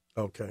there.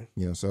 Okay.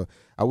 So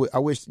I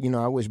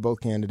wish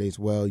both candidates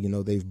well.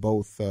 They've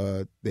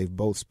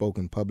both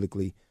spoken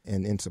publicly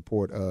and in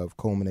support of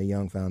Coleman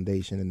Young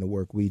Foundation and the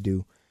work we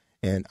do.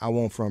 And I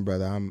won't front,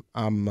 brother.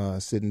 I'm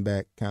sitting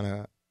back kind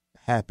of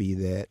happy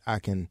that I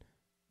can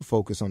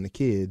focus on the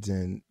kids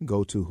and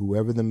go to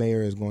whoever the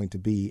mayor is going to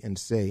be and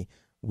say,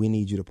 we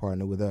need you to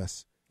partner with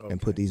us and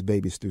put these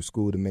babies through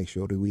school to make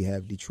sure that we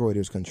have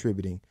Detroiters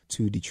contributing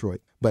to Detroit.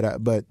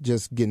 But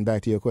just getting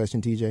back to your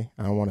question, TJ,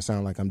 I don't want to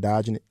sound like I'm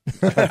dodging it.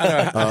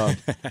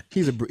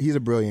 He's a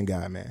brilliant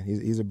guy, man.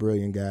 He's a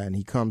brilliant guy, and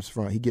he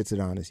gets it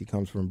honest. He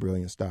comes from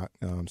brilliant stock.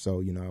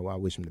 So I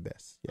wish him the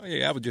best. Yeah. Oh,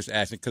 yeah, I was just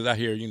asking because I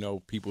hear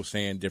people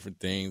saying different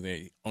things.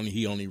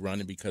 He only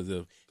running because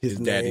of his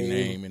daddy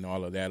name and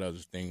all of that other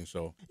things.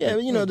 So yeah,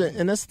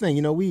 and that's the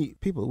thing.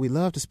 We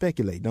love to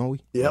speculate, don't we?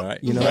 Yeah. Right.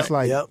 It's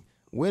like. Yep.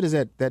 Where does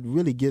that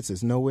really gets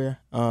us nowhere?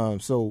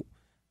 So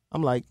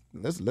I'm like,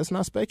 let's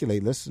not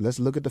speculate. Let's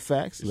look at the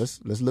facts.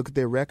 Let's look at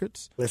their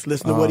records. Let's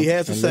listen to what he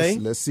has to say.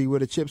 Let's see where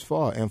the chips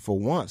fall. And for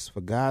once, for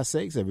God's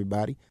sakes,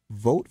 everybody,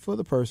 vote for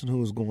the person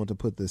who is going to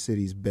put the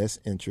city's best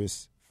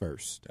interests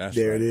first. That's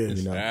there right. It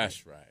is.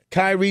 That's right.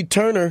 Khary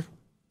Turner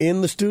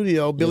in the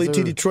studio, Billy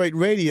T. Detroit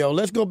Radio.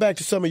 Let's go back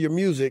to some of your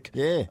music.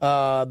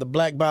 Yeah. The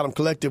Black Bottom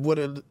Collective.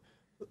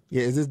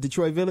 Is this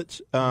Detroit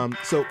Village?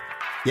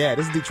 Yeah,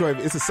 this is Detroit.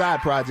 It's a side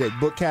project,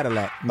 Book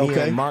Cadillac. Me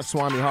and Mark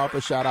Swami Harper.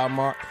 Shout out,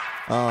 Mark.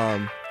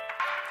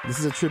 This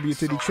is a tribute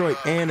to Detroit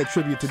and a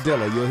tribute to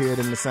Dilla. You'll hear it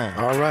in the sound.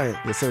 All right.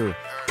 Yes, sir.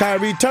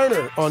 Khary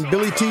Turner on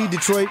Billy T.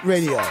 Detroit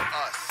Radio.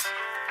 I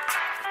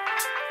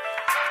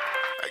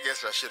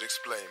guess I should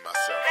explain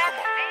myself. Come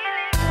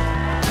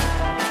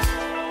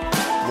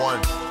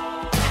on.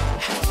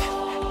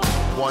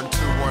 1, 2,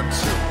 1,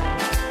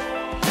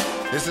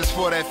 2. This is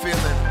for that feeling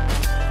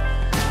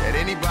that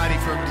anybody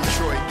from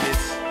Detroit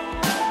gets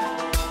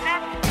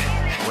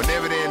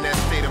whenever they're in that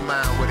state of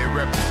mind where they're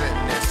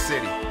representing their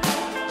city.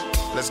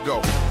 Let's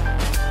go.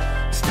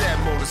 It's that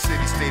Motor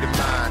City state of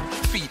mind.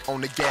 Feet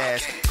on the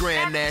gas.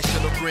 Grand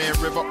National, Grand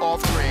River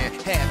off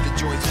Grand. Half the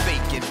joints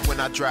vacant when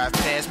I drive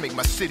past. Make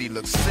my city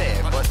look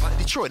sad. But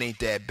Detroit ain't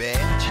that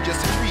bad. She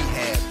just in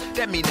rehab.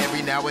 That mean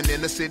every now and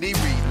then the city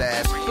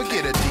relapse. But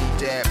get a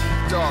D-dab.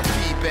 Dog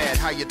bad.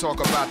 How you talk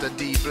about the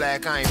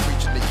D-Black? I ain't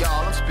preaching to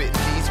y'all. I'm spitting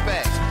these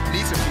facts.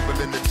 Need some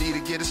people in the D to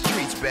get the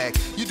streets back.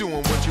 You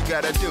doing what you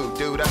gotta do,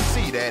 dude, I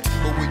see that.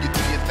 But when you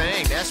do your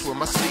thing, that's where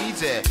my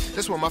seeds at.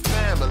 That's where my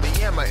family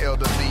and my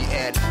elderly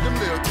at. Them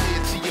little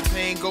kids see your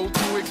pain, go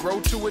through it, grow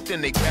to it, then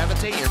they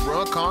gravitate and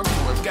run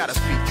congruent. Gotta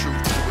speak truth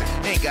to it.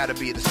 Ain't gotta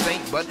be the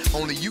saint, but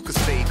only you can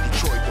save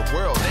Detroit. The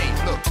world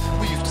ain't. Look,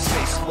 we used to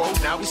say swole,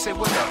 now we say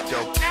what up,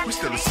 though. We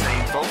still the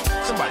same vote.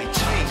 Somebody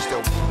changed,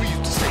 though. We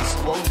used to say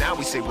swole, now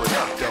we say what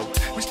up, though.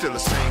 We still the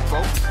same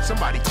vote.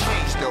 Somebody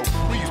changed, though.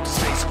 We used to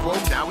say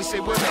squote, now we say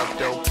what up,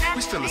 though.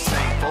 We still the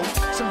same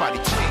vote. Somebody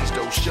changed,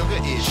 though. Sugar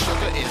is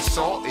sugar and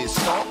salt is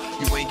salt.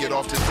 You ain't get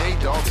off today,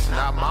 dog. It's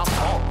not my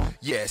fault.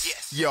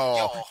 Yes,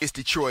 y'all. It's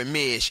Detroit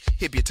Mish.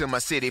 Hip you to my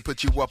city,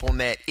 put you up on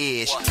that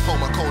ish.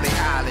 Home of Coney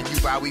Island, you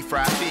buy we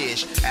fry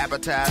fish.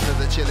 Appetizers,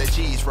 a chili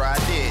cheese fried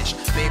dish.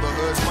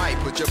 Neighborhoods might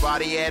put your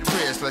body at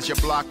risk. Let your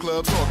block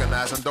clubs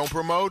organize and don't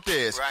promote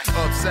this.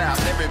 Up south,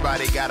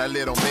 everybody got a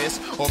little miss.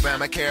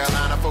 Alabama,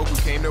 Carolina folk who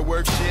came to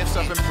work shifts.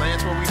 Up in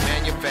plants where we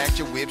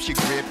manufacture whips you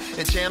grip.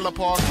 In Chandler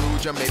Park,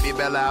 Rouge, or maybe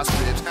Belle Isle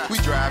strips. We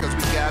drive cause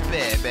we got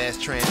bad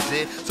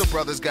transit. So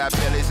brothers got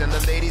bellies and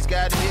the ladies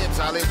got hips.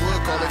 Hollywood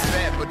call it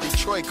fat, but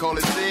Detroit call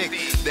it thick.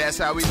 That's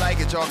how we like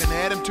it, y'all can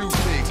have them 2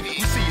 clicks. We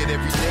see it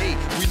every day,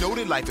 we know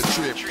that life a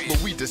trip.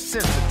 But we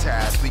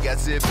desensitized, we got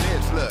zip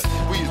lips. Look,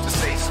 we used to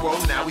say swole,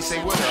 now we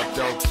say what up,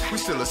 though. We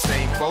still the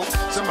same folk,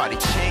 somebody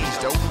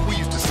changed, though. We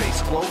used to say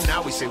squote,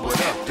 now we say what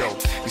up, though.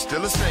 We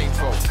still the same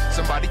folk,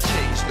 somebody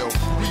changed, though.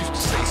 We used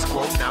to say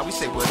squote, now we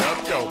say what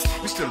up, though.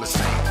 We still the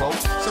same folk,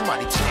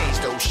 somebody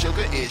changed, though.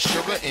 Sugar is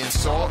sugar and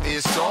salt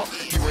is salt.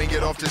 You ain't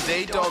get off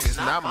today, dog, it's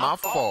not my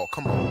fault.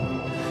 Come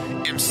on.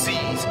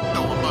 MCs,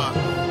 throw 'em up.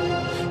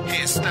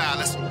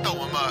 Hairstylists, throw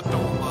them up.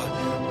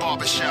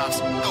 Barbershops,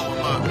 throw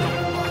them up.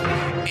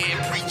 And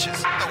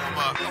preachers, throw them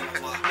up.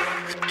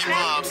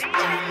 Imams, throw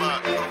them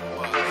up.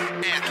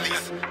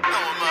 Athletes, throw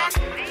them up.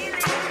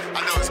 I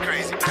know it's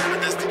crazy, but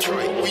that's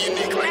Detroit. We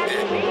unique like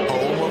that.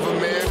 Home of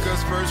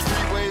America's first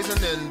freeways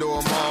and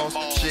indoor malls.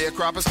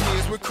 Sharecroppers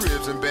kids with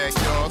cribs and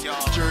backyards.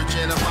 Church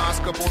and a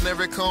mosque up on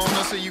every corner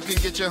so you can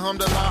get your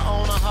hamdallah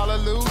on a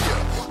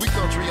hallelujah. We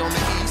country on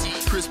the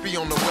east, crispy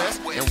on the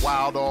west, and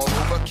wild all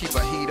over. Keep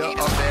a heater,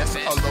 a vest,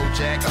 a low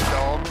jack, a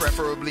dog,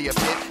 preferably a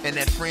pet, and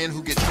that friend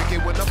who get tricky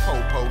with a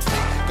po-po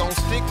stick. Gon'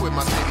 stick with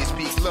my city,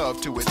 speak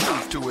love to it,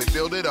 truth to it,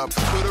 build it up,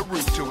 put a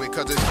roof to it,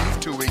 cause it's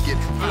used to it, get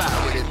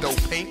fly with it, though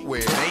paint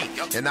where it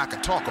ain't. And I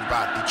can talk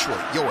about Detroit,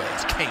 your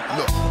ass can't.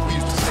 Look, we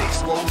used to say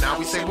swole, now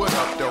we say what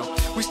up, though.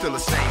 We still the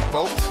same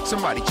boat,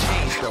 somebody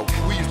changed, though.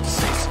 We used to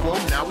say swole,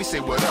 now we say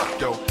what up,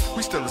 though.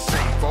 We still the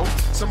same boat,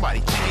 somebody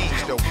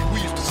changed, though.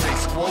 We used to say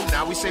swole,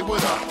 now we say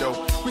what up, though.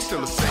 We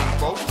still the same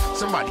boat,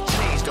 somebody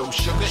changed, though.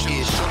 Sugar is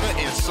sugar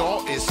and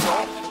salt is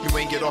salt. You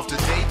ain't get off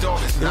today,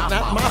 dog, it's not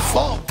my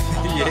fault.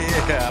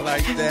 Yeah, I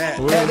like that.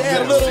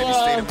 Add a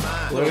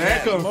little, Where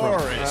that come from?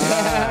 Morris.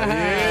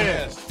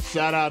 Yes.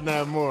 Shout out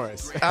Nat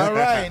Morris. all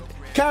right.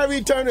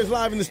 Khary Turner's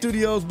live in the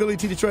studios, Billy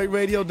T. Detroit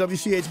Radio,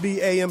 WCHB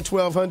AM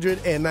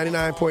 1200 and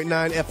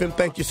 99.9 FM.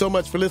 Thank you so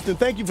much for listening.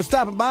 Thank you for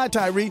stopping by,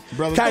 Tyree.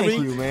 Brother, Khary.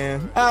 thank you,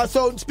 man.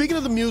 So, speaking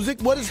of the music,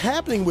 what is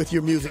happening with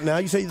your music now?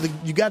 You say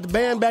you got the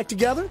band back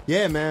together?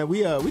 Yeah, man.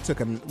 We took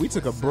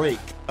a break.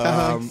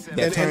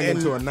 That turned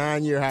into a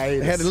 9-year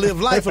hiatus. Had to live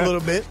life a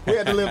little bit. We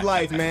had to live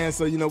life, man.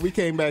 So we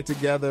came back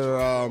together.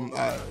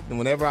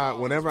 Whenever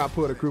I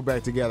put a crew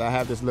back together, I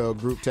have this little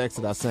group text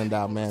that I send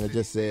out, man. It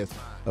just says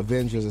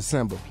 "Avengers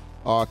Assemble,"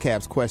 all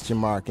caps, question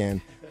mark.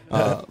 And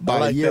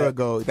about a year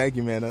ago, thank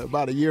you, man.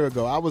 About a year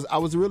ago, I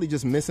was really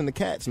just missing the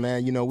cats,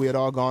 man. We had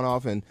all gone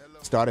off and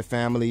started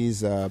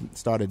families,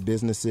 started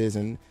businesses,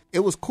 and it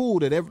was cool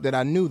that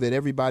I knew that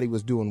everybody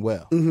was doing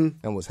well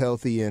and was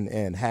healthy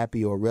and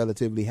happy or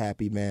relatively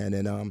happy, man.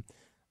 And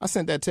I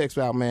sent that text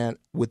out, man.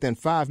 Within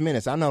 5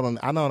 minutes, I not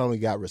only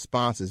got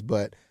responses,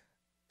 but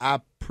I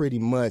pretty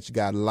much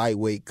got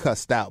lightweight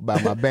cussed out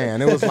by my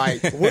band. It was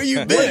like, where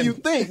you been? Where you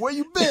think? Where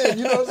you been?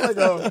 It's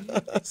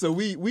like, so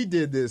we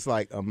did this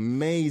like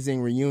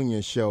amazing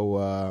reunion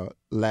show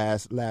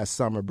last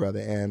summer, brother,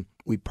 and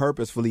we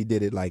purposefully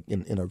did it like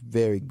in a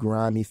very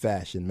grimy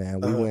fashion, man.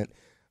 We went,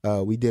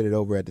 we did it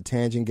over at the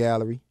Tangent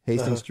Gallery,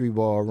 Hastings Street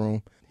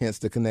Ballroom, hence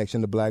the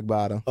connection to Black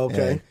Bottom.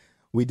 Okay. And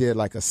we did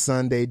like a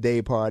Sunday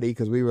day party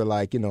because we were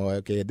like,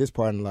 okay, at this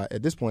point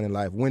in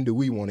life, when do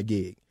we want to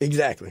gig?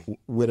 Exactly.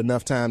 With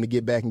enough time to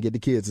get back and get the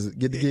kids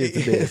to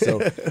bed. So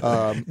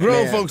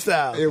grown folk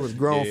style. It was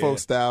grown folk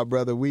style,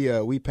 brother.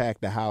 We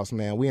packed the house,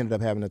 man. We ended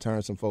up having to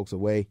turn some folks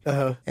away,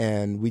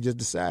 and we just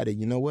decided,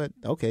 you know what?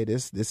 Okay,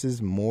 this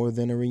is more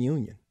than a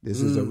reunion.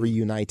 This is a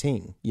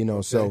reuniting,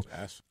 So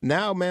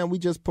now, man, we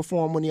just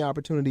perform when the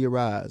opportunity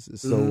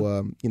arises.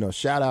 So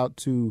shout out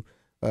to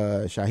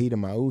Shahida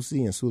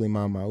Mausi and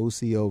Suleiman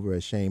Mausi over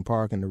at Shane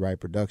Park and the Right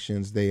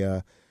Productions. They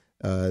have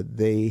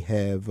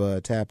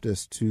tapped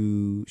us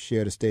to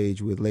share the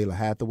stage with Layla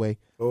Hathaway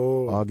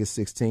August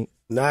 16th.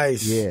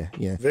 Nice. Yeah.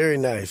 Very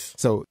nice.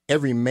 So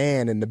every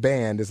man in the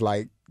band is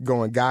like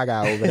going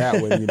gaga over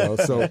that one,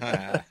 So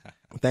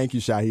thank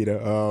you,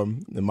 Shahida.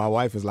 And my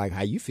wife is like,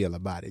 how you feel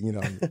about it?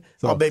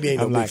 So oh, baby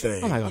ain't no big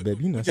thing. I'm like, oh,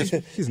 baby,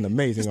 she's an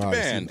amazing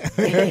artist. Band.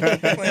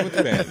 Playing with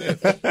the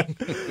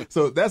band.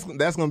 So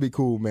that's gonna be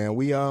cool, man.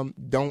 We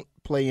don't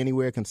play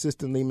anywhere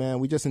consistently, man.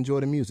 We just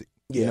enjoy the music.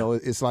 Yeah.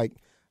 It's like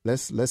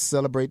let's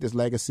celebrate this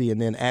legacy,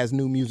 and then as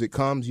new music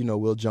comes,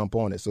 we'll jump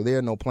on it. So there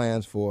are no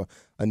plans for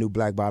a new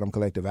Black Bottom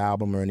Collective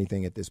album or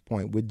anything at this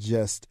point. We're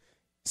just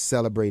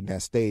celebrating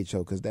that stage show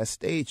because that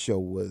stage show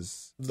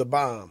was the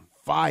bomb.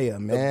 Fire,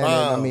 man. And,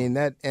 I mean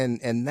that,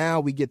 and now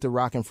we get to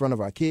rock in front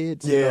of our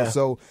kids.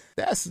 So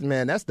that's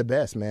the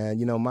best, man.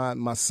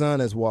 My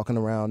son is walking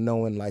around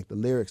knowing like the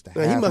lyrics to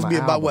half He must be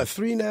album. about what,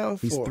 3 now?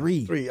 He's 4?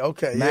 3. 3,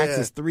 okay. Max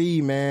is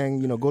 3,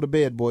 man. Go to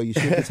bed, boy. You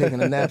should be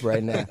taking a nap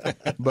right now.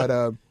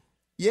 But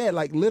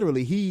like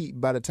literally,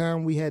 by the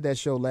time we had that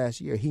show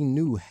last year, he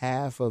knew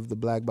half of the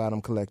Black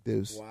Bottom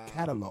Collective's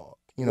catalog.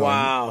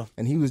 Wow.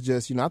 And he was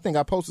just, I think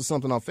I posted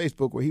something on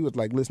Facebook where he was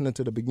like listening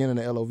to the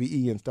beginning of LOVE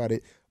and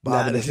started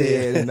bobbing his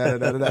head and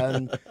da-da-da-da-da.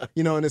 And,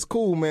 and it's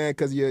cool, man,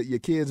 because your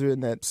kids are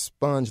in that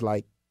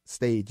sponge-like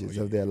stages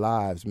of their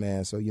lives,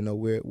 man. So,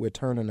 we're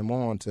turning them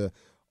on to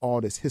all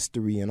this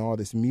history and all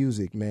this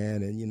music,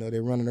 man. And,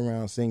 they're running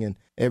around singing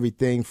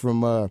everything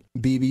from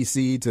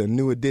BBC to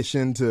New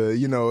Edition to,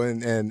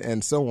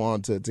 and so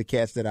on to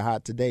cats that are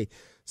hot today.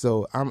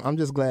 So I'm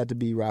just glad to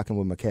be rocking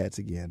with my cats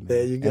again, man.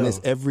 There you go. And it's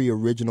every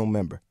original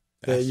member.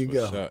 There you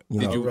go.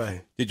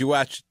 Did you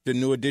watch the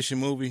New Edition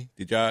movie?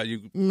 Did you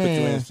put you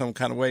in some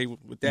kind of way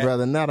with that?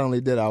 Brother, not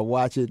only did I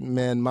watch it,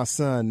 man, my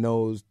son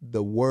knows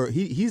the word.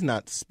 He's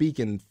not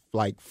speaking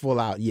like full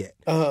out yet.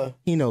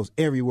 He knows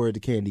every word to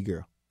Candy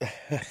Girl.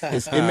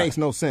 It makes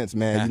no sense,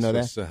 man.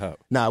 That's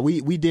Nah,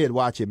 we did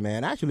watch it,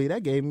 man. Actually,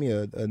 that gave me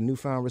a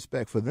newfound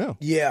respect for them.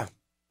 Yeah.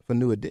 for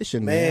New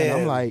Edition,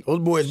 man. I'm like, those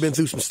boys been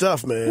through some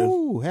stuff, man.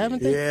 Ooh,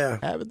 haven't they? Yeah.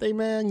 Haven't they,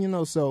 man? You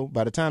know, so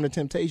by the time the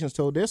Temptations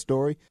told their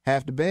story,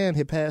 half the band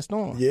had passed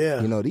on.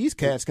 Yeah. You know, these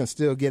cats can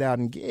still get out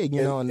and gig,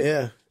 you know.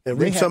 And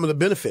reap some of the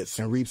benefits.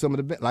 And reap some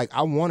of the like,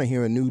 I want to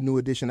hear a New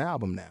Edition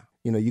album now.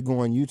 You know, you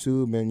go on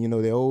YouTube and, you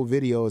know, their old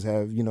videos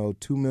have, you know,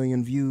 2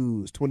 million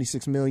views,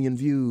 26 million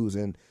views.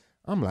 And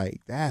I'm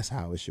like, that's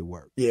how it should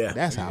work. Yeah.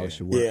 That's how it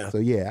should work. Yeah. So,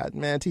 yeah,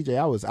 man, TJ,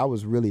 I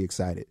was really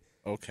excited.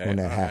 Okay, when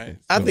that happened.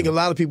 I think a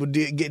lot of people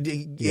did get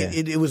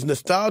it was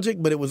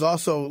nostalgic, but it was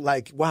also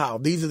like, wow,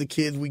 these are the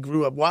kids we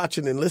grew up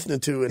watching and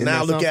listening to, and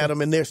now look at them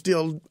and they're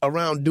still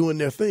around doing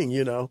their thing,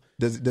 you know.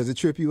 Does it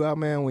trip you out,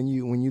 man, when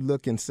you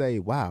look and say,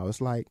 wow,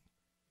 it's like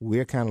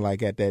we're kind of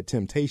like at that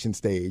temptation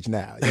stage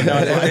now. You know?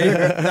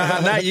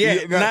 Not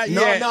yet. Not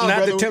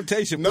the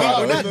temptation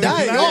part. We're not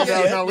dying off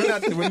yet. No,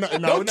 we're not.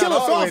 Don't kill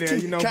us off,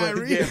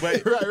 Khary.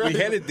 But we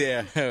headed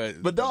there.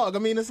 But dog, I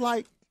mean, it's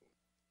like.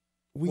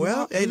 We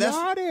are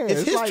there.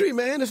 It's history, like,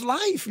 man. It's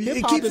life. Hip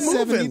hop is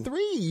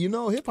 73. You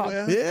know, hip hop.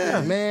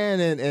 Yeah,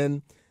 man.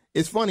 And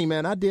it's funny,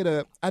 man. I did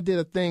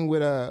a thing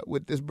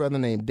with this brother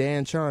named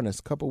Dan Charnas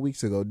a couple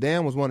weeks ago.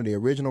 Dan was one of the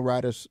original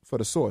writers for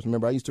The Source.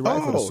 Remember, I used to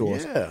write for The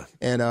Source. Yeah.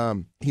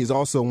 And he's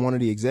also one of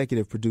the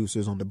executive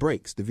producers on The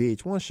Breaks, the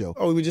VH1 show.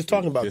 Oh, we were just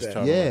talking about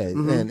that. Yeah,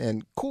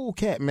 and cool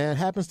cat, man.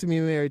 Happens to be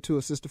married to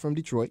a sister from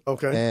Detroit.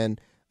 Okay. And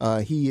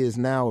he is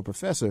now a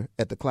professor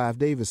at the Clive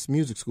Davis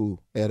Music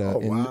School at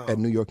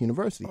New York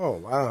University. Oh,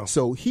 wow.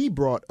 So he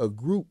brought a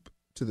group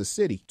to the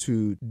city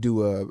to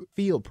do a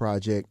field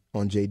project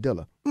on Jay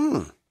Dilla.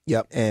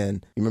 Yep.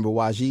 And you remember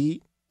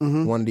Wajid?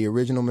 One of the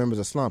original members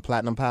of Slump,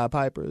 Platinum Pied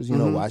Pipers. You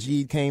know,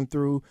 Wajid came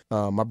through.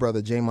 My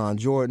brother Jamon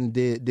Jordan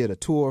did a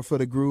tour for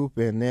the group.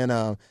 And then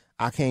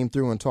I came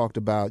through and talked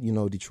about, you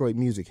know, Detroit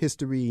music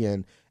history.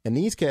 And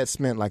these cats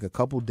spent like a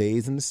couple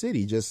days in the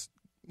city. Just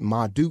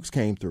Ma Dukes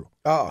came through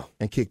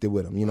and kicked it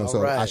with him. You know,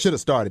 so I should have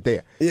started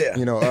there. Yeah.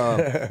 You know,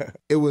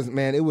 it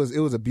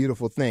was a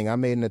beautiful thing. I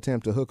made an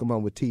attempt to hook him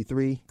up with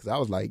T3 because I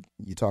was like,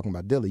 you're talking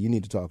about Dilla, you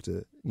need to talk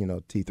to, you know,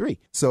 T3.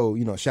 So,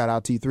 you know, shout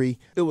out T3.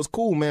 It was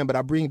cool, man, but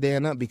I bring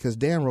Dan up because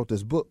Dan wrote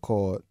this book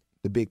called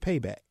The Big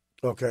Payback.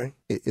 Okay.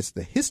 It's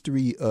the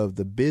history of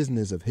the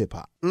business of hip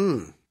hop.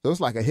 So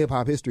it's like a hip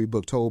hop history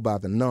book told by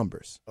the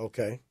numbers.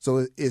 Okay.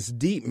 So it's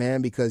deep,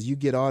 man, because you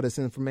get all this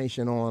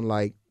information on,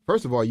 like,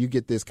 first of all, you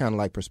get this kind of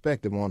like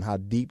perspective on how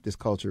deep this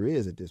culture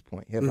is at this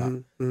point, hip hop.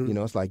 You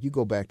know, it's like you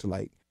go back to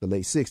like the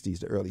late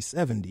 60s, the early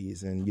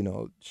 70s, and, you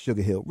know,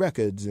 Sugar Hill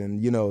Records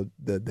and, you know,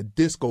 the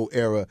disco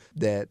era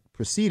that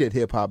preceded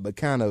hip hop but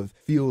kind of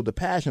fueled the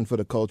passion for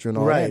the culture and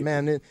all that,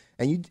 man.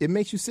 It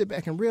makes you sit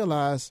back and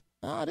realize,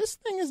 this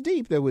thing is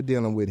deep that we're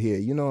dealing with here.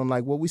 You know, and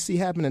like what we see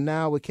happening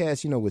now with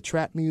cats, you know, with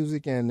trap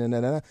music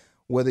and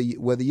whether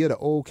you're the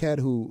old cat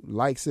who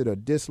likes it or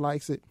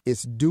dislikes it,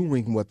 it's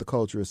doing what the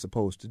culture is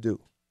supposed to do.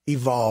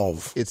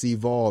 Evolve. It's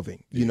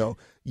evolving. You know,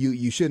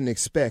 you shouldn't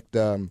expect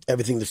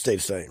everything to stay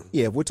the same.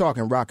 Yeah, if we're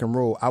talking rock and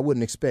roll, I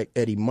wouldn't expect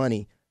Eddie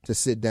Money to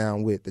sit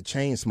down with the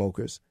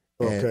Chainsmokers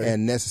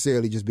and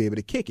necessarily just be able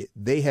to kick it.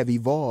 They have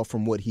evolved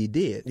from what he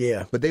did.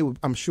 Yeah. But they would,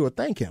 I'm sure,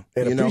 thank him.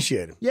 And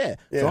appreciate him. Yeah.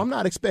 So I'm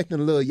not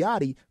expecting Lil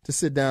Yachty to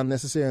sit down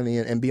necessarily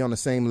and be on the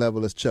same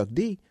level as Chuck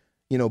D,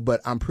 you know,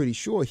 but I'm pretty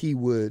sure he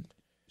would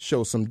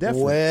show some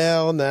deference.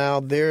 Well, now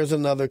there's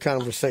another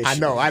conversation. I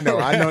know that.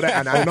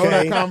 And I know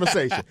that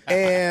conversation.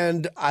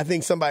 And I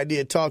think somebody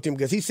did talk to him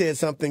because he said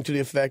something to the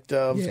effect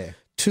of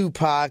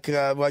Tupac,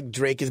 like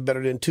Drake is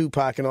better than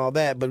Tupac and all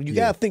that. But you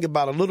got to think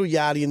about a Little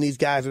Yachty and these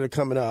guys that are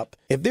coming up.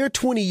 If they're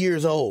 20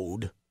 years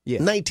old,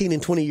 19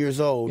 and 20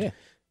 years old,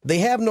 they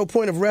have no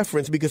point of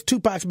reference because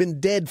Tupac's been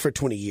dead for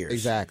 20 years.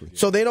 Exactly.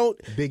 So they don't,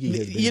 Biggie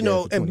has been you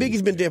know, and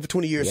Biggie's been dead for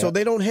 20 years. So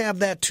they don't have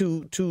that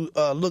to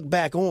look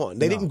back on.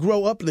 They didn't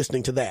grow up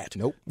listening to that.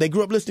 Nope. They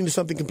grew up listening to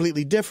something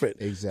completely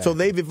different. Exactly. So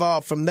they've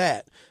evolved from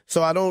that.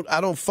 So I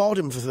don't fault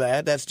him for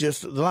that. That's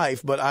just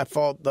life. But I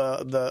fault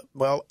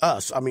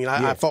us. I mean,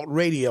 I fault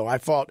radio. I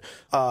fault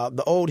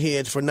the old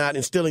heads for not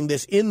instilling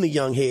this in the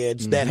young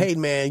heads that, hey,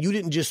 man, you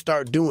didn't just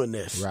start doing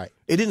this. Right.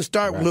 It didn't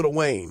start with Lil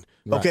Wayne.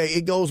 Right. Okay.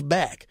 It goes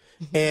back.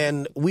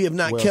 And we have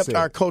not kept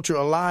our culture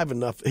alive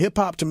enough.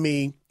 Hip-hop, to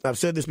me, I've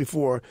said this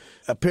before,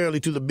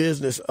 apparently to the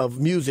business of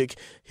music,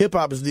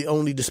 hip-hop is the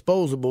only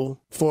disposable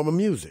form of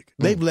music.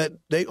 We're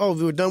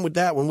done with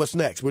that one, what's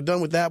next? We're done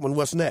with that one,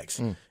 what's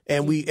next?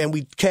 And we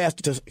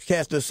cast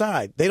it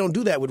aside. They don't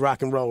do that with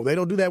rock and roll. They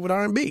don't do that with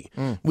R&B.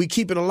 We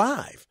keep it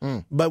alive.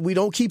 But we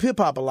don't keep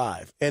hip-hop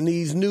alive. And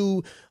these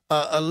new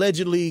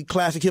allegedly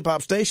classic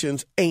hip-hop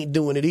stations ain't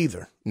doing it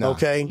either. Nah.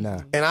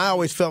 And I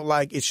always felt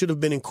like it should have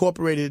been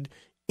incorporated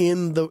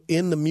in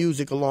the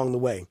music along the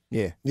way.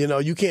 Yeah. You know,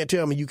 you can't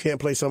tell me you can't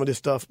play some of this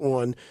stuff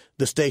on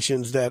the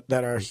stations that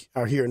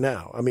are here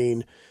now. I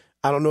mean,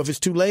 I don't know if it's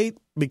too late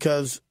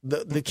because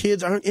the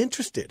kids aren't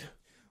interested.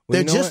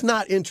 They're just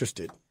not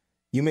interested.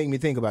 You make me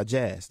think about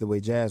jazz, the way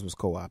jazz was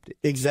co-opted.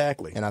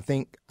 Exactly. And I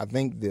think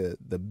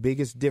the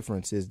biggest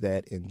difference is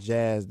that in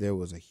jazz there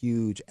was a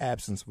huge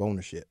absence of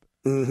ownership.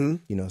 You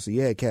know, so you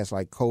had cats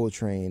like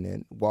Coltrane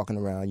and walking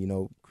around, you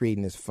know,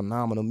 creating this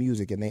phenomenal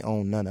music and they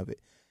own none of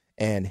it.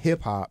 And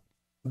hip hop,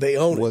 they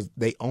own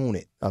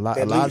it. A lot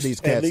of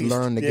these cats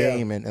learn the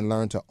game and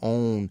learn to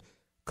own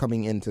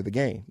coming into the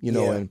game. You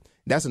know, and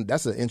that's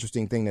an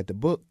interesting thing that the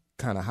book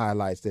kind of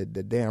highlights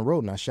that Dan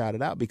wrote, and I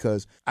shouted out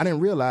because I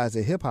didn't realize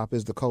that hip hop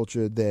is the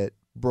culture that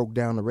broke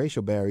down the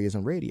racial barriers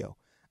in radio.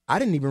 I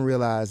didn't even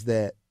realize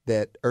that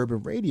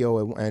urban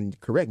radio, and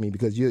correct me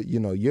because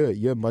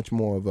you're much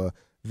more of a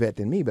vet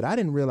than me, but I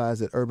didn't realize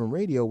that urban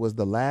radio was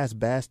the last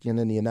bastion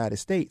in the United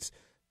States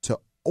to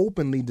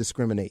openly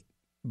discriminate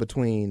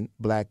between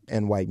black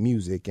and white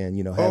music, and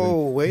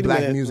having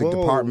black music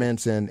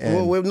departments and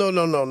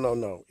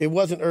no. It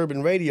wasn't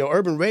urban radio.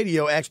 Urban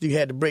radio actually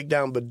had to break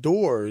down the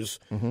doors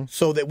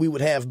so that we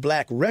would have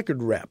black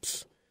record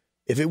reps.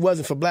 If it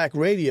wasn't for black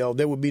radio,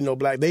 there would be no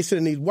black. They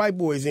sending these white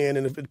boys in,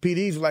 and the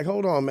PDs were like,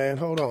 hold on, man,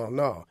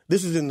 no.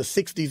 This is in the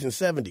 60s and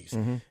 70s.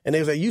 And they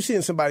was like, you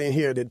send somebody in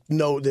here that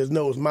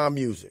knows my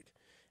music.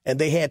 And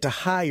they had to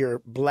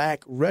hire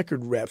black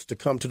record reps to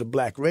come to the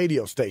black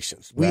radio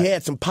stations. We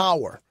had some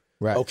power.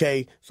 Right.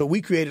 Okay, so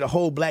we created a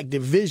whole black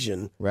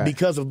division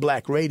because of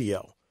black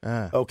radio.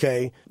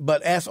 Okay,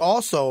 but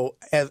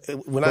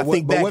when I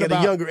think back at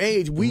a younger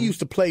age, we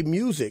used to play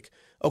music.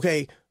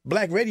 Okay,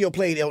 black radio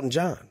played Elton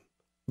John.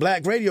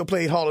 Black radio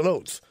played Hall &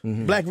 Oates.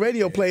 Black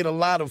radio played a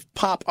lot of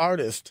pop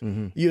artists,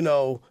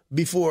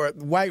 before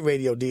white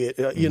radio did,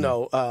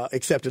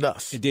 accepted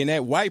us. And then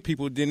that white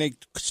people, they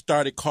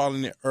started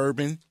calling it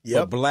urban.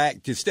 Yep.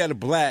 Black, instead of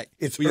black,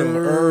 it's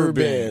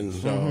urban.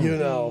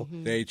 So,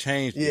 they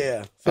changed it.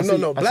 Yeah. So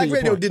no, black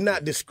radio did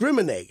not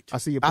discriminate. I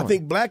see your point. I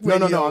think black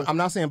radio... No, I'm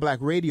not saying black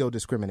radio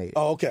discriminated.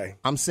 Oh, okay.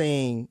 I'm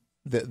saying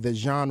the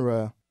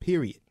genre,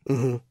 period.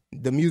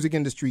 The music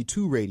industry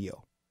to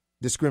radio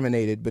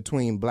discriminated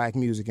between black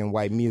music and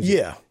white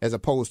music, as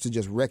opposed to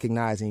just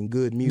recognizing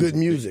good music. Good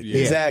music,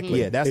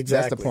 exactly. Yeah,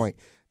 that's the point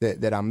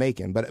that I'm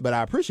making. But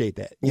I appreciate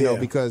that,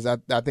 because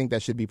I think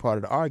that should be part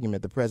of the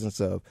argument, the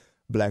presence of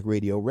black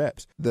radio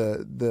reps.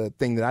 The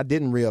thing that I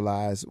didn't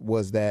realize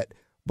was that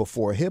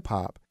before hip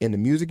hop, in the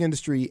music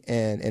industry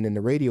and in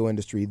the radio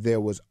industry, there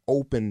was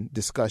open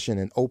discussion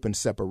and open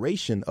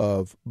separation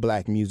of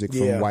black music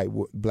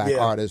from black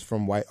artists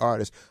from white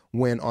artists.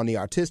 When on the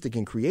artistic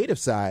and creative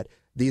side,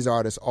 these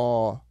artists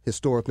all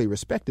historically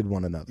respected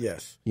one another.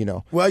 Yes.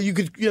 Well, you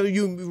could,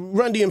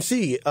 Run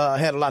DMC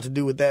had a lot to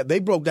do with that. They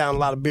broke down a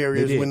lot of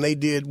barriers when they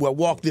did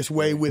Walk This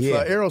Way with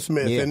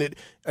Aerosmith,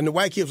 and the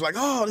white kids were like,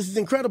 "Oh, this is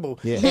incredible,"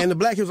 and the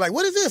black kids were like,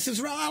 "What is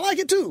this? I like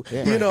it too."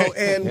 And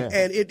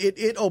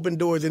it opened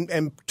doors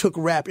and took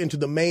rap into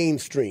the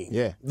mainstream.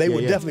 They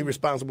were definitely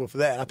responsible for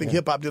that. I think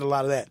hip hop did a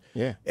lot of that.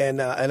 And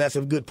that's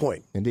a good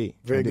point. Indeed,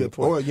 very good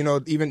point.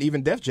 Or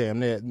even Def Jam,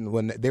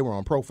 when they were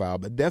on Profile,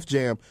 but Def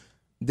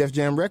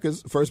Jam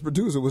Records' first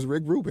producer was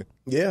Rick Rubin.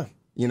 Yeah.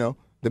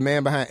 The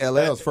man behind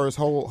LL's first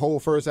whole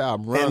first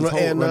album, Run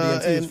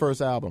DMC's first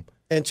album.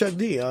 And Chuck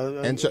D.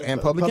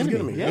 And Public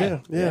Enemy.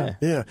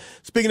 Yeah.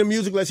 Speaking of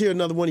music, let's hear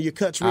another one of your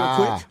cuts real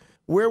quick.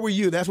 Where were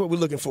you? That's what we're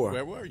looking for.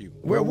 Where were you?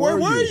 Where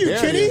were you,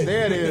 Kenny?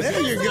 There it is.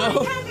 There you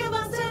go.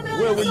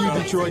 Where were you,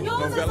 Detroit?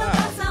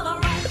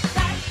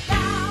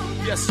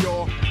 Yes,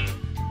 y'all.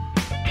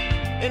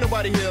 Ain't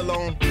nobody here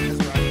alone.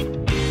 That's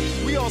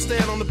right. We all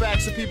stand on the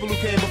backs of people who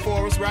came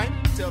before us, right?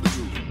 Tell the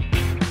truth.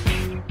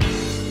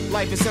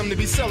 Life is something to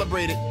be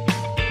celebrated.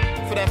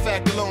 For that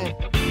fact alone.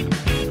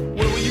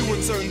 Where were you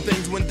when certain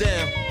things went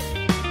down?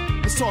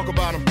 Let's talk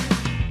about them.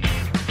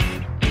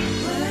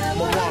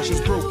 My wash is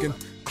broken.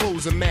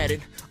 Clothes are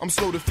matted. I'm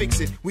slow to fix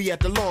it. We at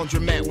the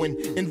laundromat when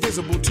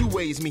invisible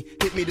two-ways me.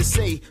 Hit me to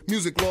say,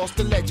 music lost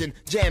the legend.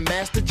 Jam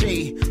Master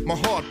J. My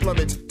heart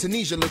plummets.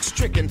 Tanisha looks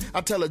stricken.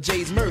 I tell her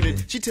Jay's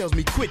murdered. She tells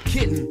me quit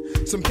kidding.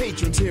 Some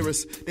patrons hear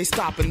us. They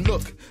stop and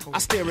look. I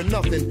stare at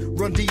nothing.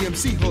 Run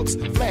DMC hooks.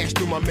 Flash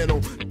through my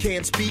mental.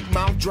 Can't speak,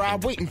 mouth dry,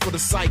 waiting for the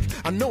psych.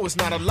 I know it's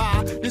not a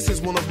lie. This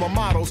is one of my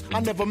models.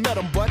 I never met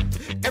him, but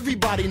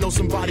everybody knows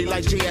somebody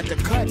like Jay at the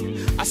cut.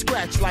 I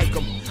scratch like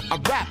him. I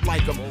rap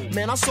like him.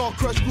 Man, I saw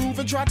Crush Groove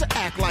and tried to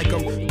act like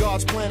him.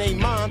 God's plan ain't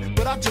mine,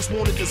 but I just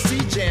wanted to see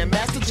Jam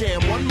Master Jam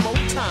one more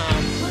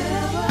time.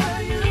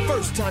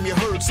 First time you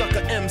heard sucker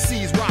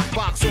MCs rock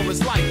box, or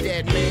it's like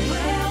that, man.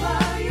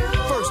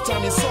 First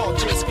time you saw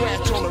Jay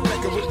scratch on a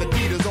record with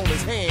Adidas on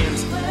his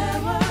hands.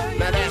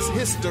 Now that's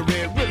history,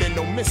 really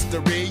no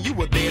mystery. You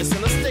were there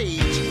center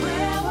stage,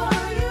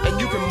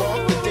 and you can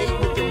mark the date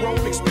with your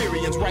own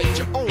experience. Write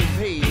your own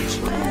page.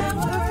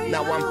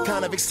 Now I'm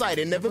kind of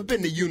excited, never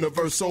been to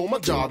Universal. My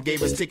job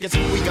gave us tickets,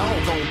 we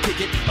all gon' kick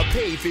it. A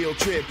paid field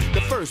trip, the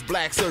first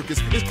black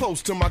circus is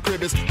close to my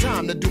crib. It's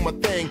time to do my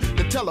thing.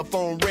 The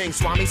telephone rings,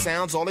 Swami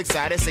sounds all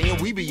excited,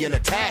 saying we be in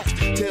attack.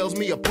 Tells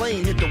me a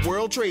plane hit the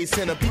World Trade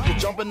Center. People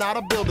jumping out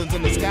of buildings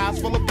and the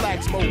sky's full of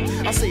black smoke.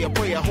 I say a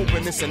prayer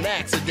hoping it's an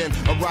accident.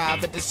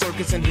 Arrive at the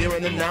circus and hear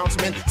an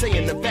announcement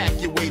saying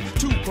evacuate.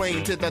 2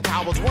 planes hit the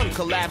towers, 1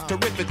 collapsed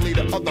terrifically,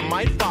 the other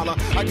might follow.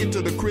 I get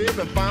to the crib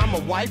and find my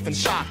wife in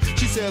shock.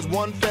 She says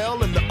one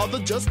fell and the other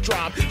just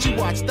dropped. She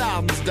watched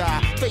thousands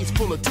die, face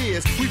full of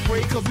tears. We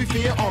pray cause we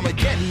fear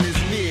Armageddon is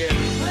near.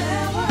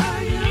 Where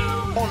were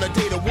you? On the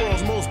day the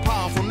world's most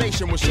powerful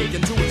nation was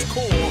shaken to its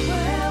core.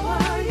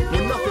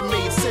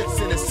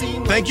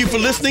 Thank you for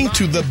listening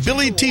to the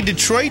Billy T.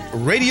 Detroit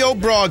radio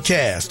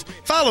broadcast.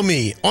 Follow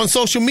me on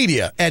social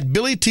media at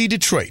Billy T.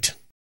 Detroit.